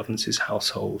father governs his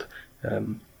household.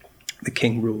 The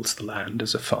king rules the land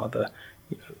as a father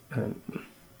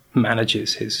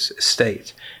manages his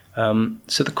estate.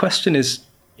 So the question is,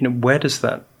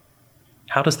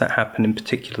 how does that happen in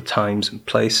particular times and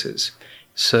places?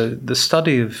 So the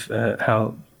study of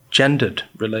how gendered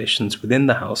relations within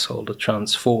the household are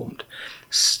transformed,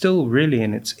 still really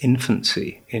in its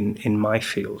infancy in my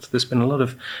field. There's been a lot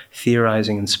of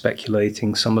theorizing and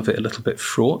speculating, some of it a little bit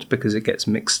fraught because it gets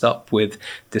mixed up with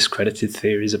discredited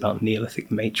theories about Neolithic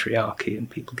matriarchy, and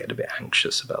people get a bit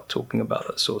anxious about talking about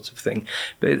that sort of thing.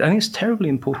 But I think it's terribly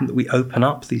important that we open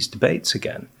up these debates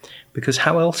again, because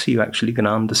how else are you actually going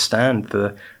to understand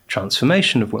the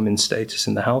transformation of women's status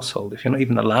in the household if you're not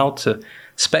even allowed to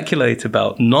speculate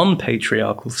about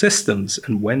non-patriarchal systems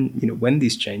and when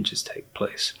these changes take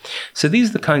place? So these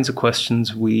are the kinds of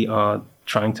questions we are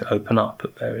trying to open up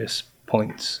at various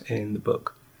points in the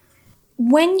book.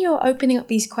 When you're opening up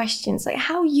these questions, like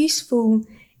how useful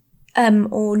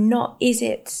or not is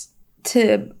it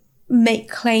to make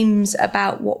claims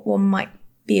about what one might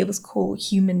be able to call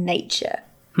human nature?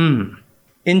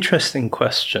 Interesting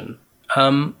question.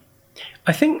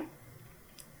 I think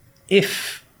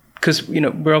because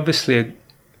we're obviously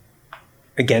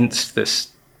against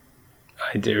this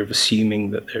idea of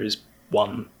assuming that there is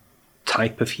one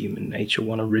type of human nature,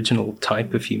 one original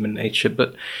type of human nature,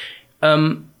 but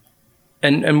and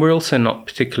we're also not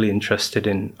particularly interested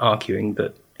in arguing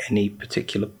that any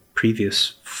particular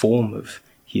previous form of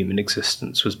human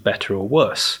existence was better or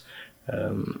worse.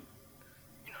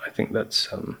 I think that's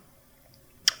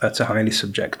a highly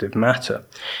subjective matter.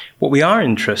 What we are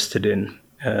interested in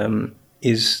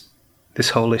is this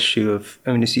whole issue of,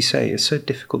 as you say, it's so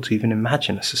difficult to even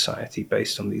imagine a society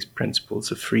based on these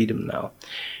principles of freedom now.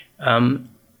 And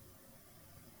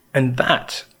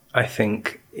that, I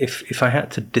think, if I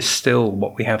had to distill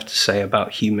what we have to say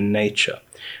about human nature,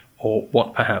 or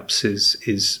what perhaps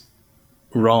is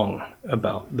wrong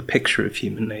about the picture of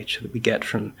human nature that we get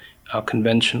from our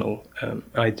conventional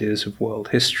ideas of world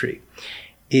history,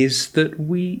 is that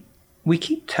we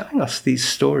keep telling us these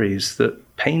stories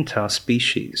that paint our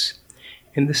species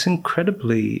in this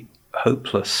incredibly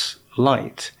hopeless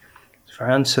light. Our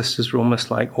ancestors were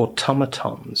almost like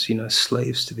automatons,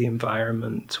 slaves to the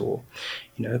environment, or,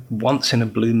 once in a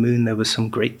blue moon there was some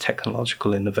great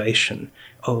technological innovation.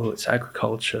 Oh, it's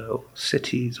agriculture, or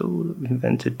cities, we've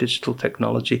invented digital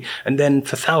technology. And then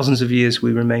for thousands of years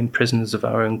we remain prisoners of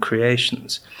our own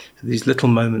creations. So these little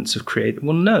moments of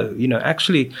well, no,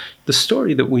 actually the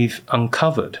story that we've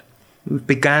uncovered, we've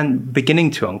beginning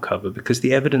to uncover, because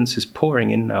the evidence is pouring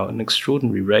in now at an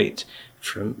extraordinary rate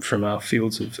from our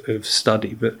fields of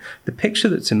study. But the picture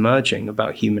that's emerging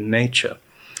about human nature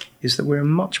is that we're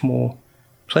much more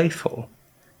playful.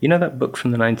 That book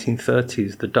from the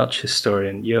 1930s, the Dutch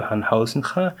historian Johan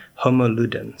Huizinga, Homo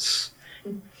Ludens.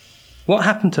 What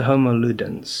happened to Homo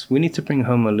Ludens? We need to bring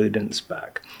Homo Ludens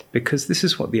back, because this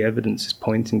is what the evidence is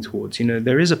pointing towards.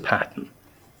 There is a pattern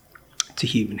to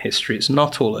human history. It's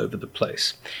not all over the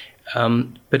place.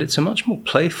 But it's a much more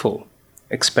playful,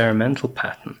 experimental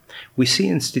pattern. We see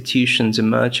institutions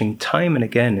emerging time and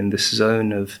again in this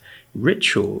zone of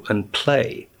ritual and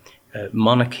play,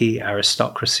 monarchy,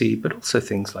 aristocracy, but also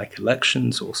things like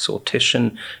elections or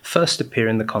sortition first appear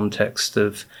in the context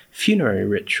of funerary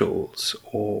rituals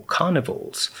or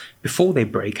carnivals before they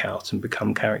break out and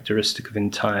become characteristic of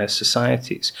entire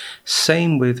societies.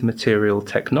 Same with material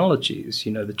technologies.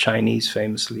 The Chinese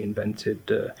famously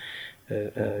invented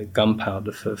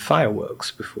gunpowder for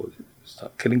fireworks before they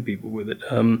start killing people with it.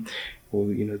 Or,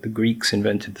 the Greeks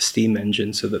invented the steam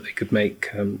engine so that they could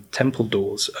make temple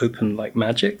doors open like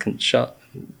magic and shut.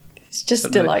 It's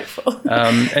just delightful.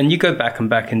 And you go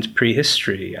back into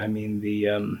prehistory.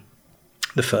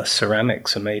 The first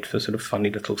ceramics are made for sort of funny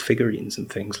little figurines and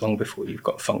things long before you've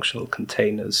got functional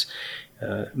containers.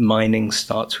 Mining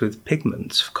starts with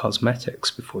pigments for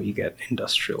cosmetics before you get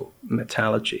industrial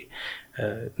metallurgy.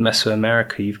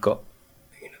 Mesoamerica, you've got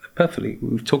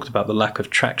we've talked about the lack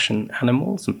of traction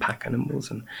animals and pack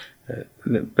animals,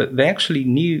 but they actually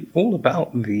knew all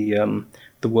about the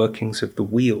workings of the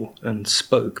wheel and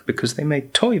spoke because they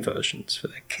made toy versions for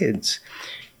their kids,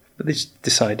 but they just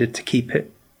decided to keep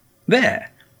it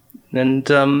there. And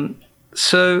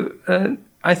so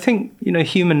I think,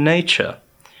 human nature,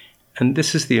 and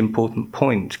this is the important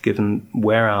point given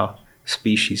where our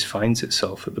species finds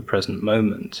itself at the present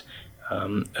moment,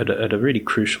 at a really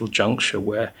crucial juncture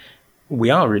where we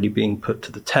are really being put to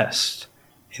the test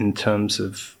in terms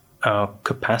of our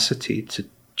capacity to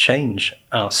change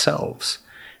ourselves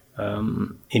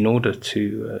in order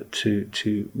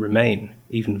to remain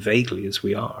even vaguely as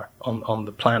we are on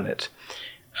the planet.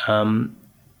 The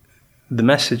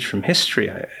message from history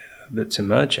that's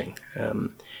emerging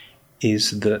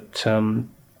is that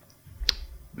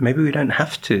maybe we don't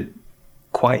have to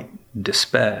quite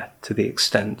despair to the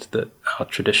extent that our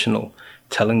traditional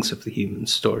tellings of the human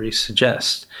story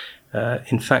suggest.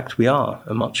 In fact, we are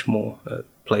a much more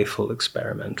playful,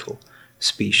 experimental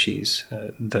species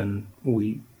than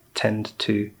we tend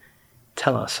to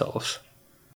tell ourselves.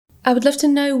 I would love to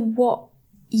know what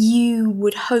you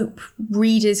would hope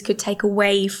readers could take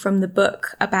away from the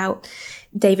book about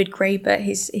David Graeber,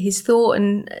 his thought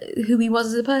and who he was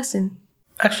as a person.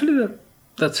 Actually,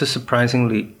 that's a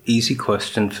surprisingly easy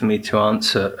question for me to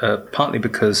answer, partly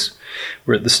because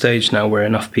we're at the stage now where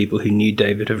enough people who knew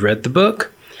David have read the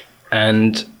book.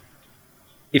 And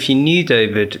if you knew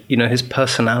David, his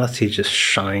personality just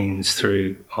shines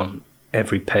through on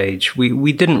every page.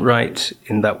 We didn't write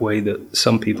in that way that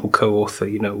some people co-author,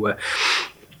 where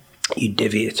you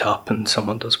divvy it up and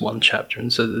someone does one chapter.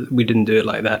 And so we didn't do it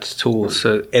like that at all.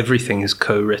 So everything is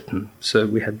co-written. So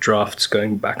we had drafts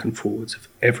going back and forwards of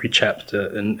every chapter.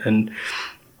 And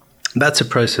that's a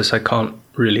process I can't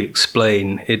really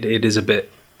explain. It is a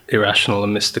bit irrational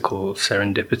and mystical,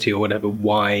 serendipity or whatever,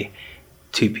 why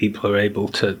two people are able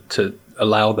to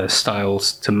allow their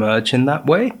styles to merge in that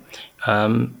way.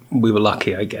 We were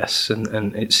lucky, I guess,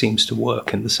 and it seems to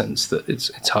work in the sense that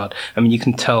it's hard. I mean, you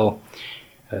can tell.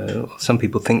 Some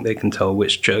people think they can tell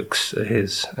which jokes are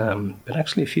his, but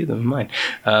actually a few of them are mine.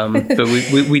 But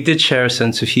we did share a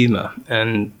sense of humour,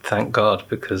 and thank God,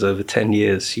 because over 10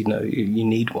 years, you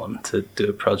need one to do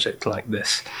a project like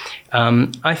this.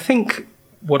 I think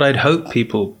what I'd hope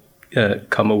people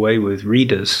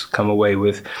readers come away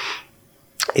with,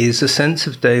 is a sense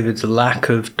of David's lack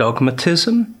of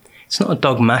dogmatism. It's not a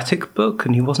dogmatic book,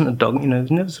 and he wasn't a dog. He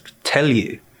never sort of tell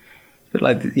you. But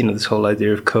like this whole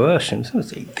idea of coercion. So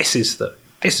this is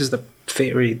the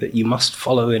theory that you must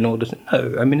follow in order to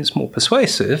know. I mean, it's more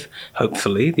persuasive.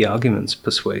 Hopefully, the argument's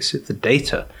persuasive. The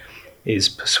data is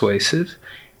persuasive,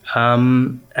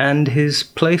 and his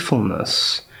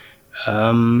playfulness.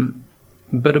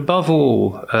 But above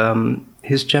all,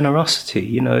 his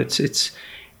generosity. It's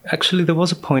actually there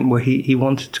was a point where he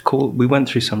wanted to call. We went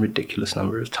through some ridiculous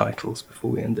number of titles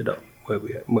before we ended up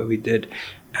where we did,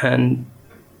 and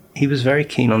he was very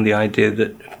keen on the idea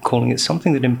that calling it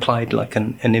something that implied like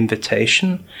an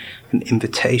invitation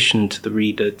to the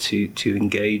reader to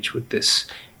engage with this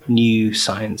new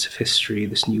science of history,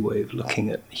 this new way of looking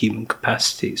at human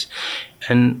capacities.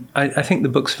 And I think the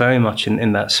book's very much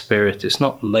in that spirit. It's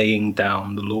not laying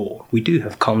down the law. We do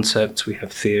have concepts, we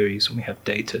have theories, and we have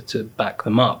data to back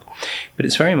them up. But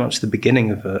it's very much the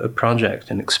beginning of a project,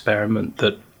 an experiment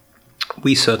that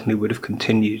we certainly would have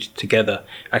continued together.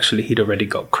 Actually, he'd already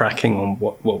got cracking on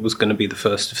what was going to be the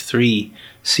first of 3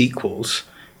 sequels,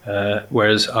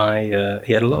 whereas he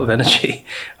had a lot of energy.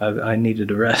 I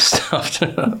needed a rest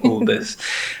after all this.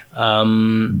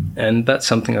 And that's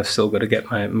something I've still got to get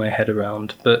my head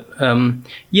around. But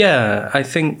I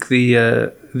think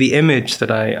the image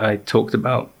that I talked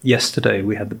about yesterday,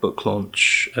 we had the book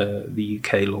launch, the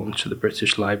UK launch of the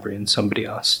British Library, and somebody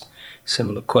asked a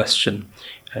similar question.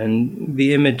 And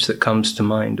the image that comes to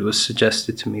mind was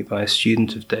suggested to me by a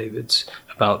student of David's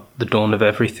about the dawn of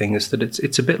everything, is that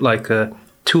it's a bit like a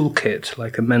toolkit,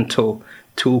 like a mental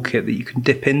toolkit that you can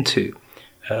dip into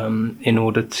in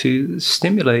order to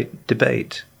stimulate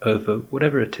debate over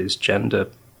whatever it is, gender,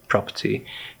 property,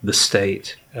 the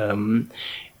state, in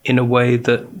a way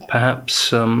that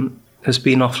perhaps has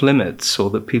been off limits, or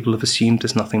that people have assumed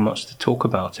there's nothing much to talk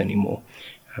about anymore.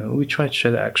 We try to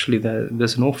show that actually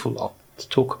there's an awful lot to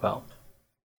talk about.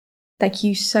 Thank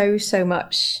you so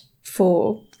much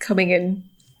for coming and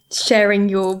sharing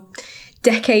your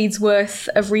decades worth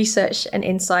of research and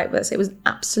insight with us. It was an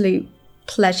absolute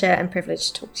pleasure and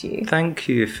privilege to talk to you. Thank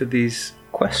you for these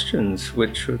questions,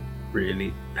 which were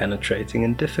really penetrating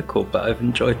and difficult, but I've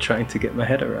enjoyed trying to get my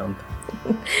head around.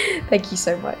 Thank you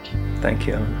so much. Thank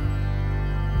you, Ellen.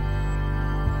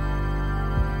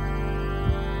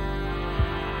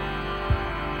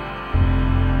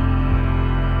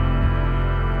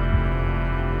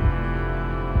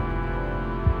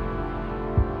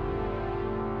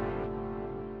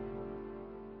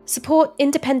 Support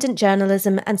independent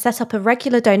journalism and set up a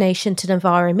regular donation to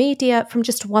Novara Media from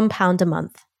just £1 a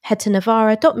month. Head to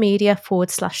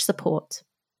novara.media/support.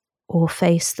 Or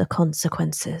face the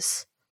consequences.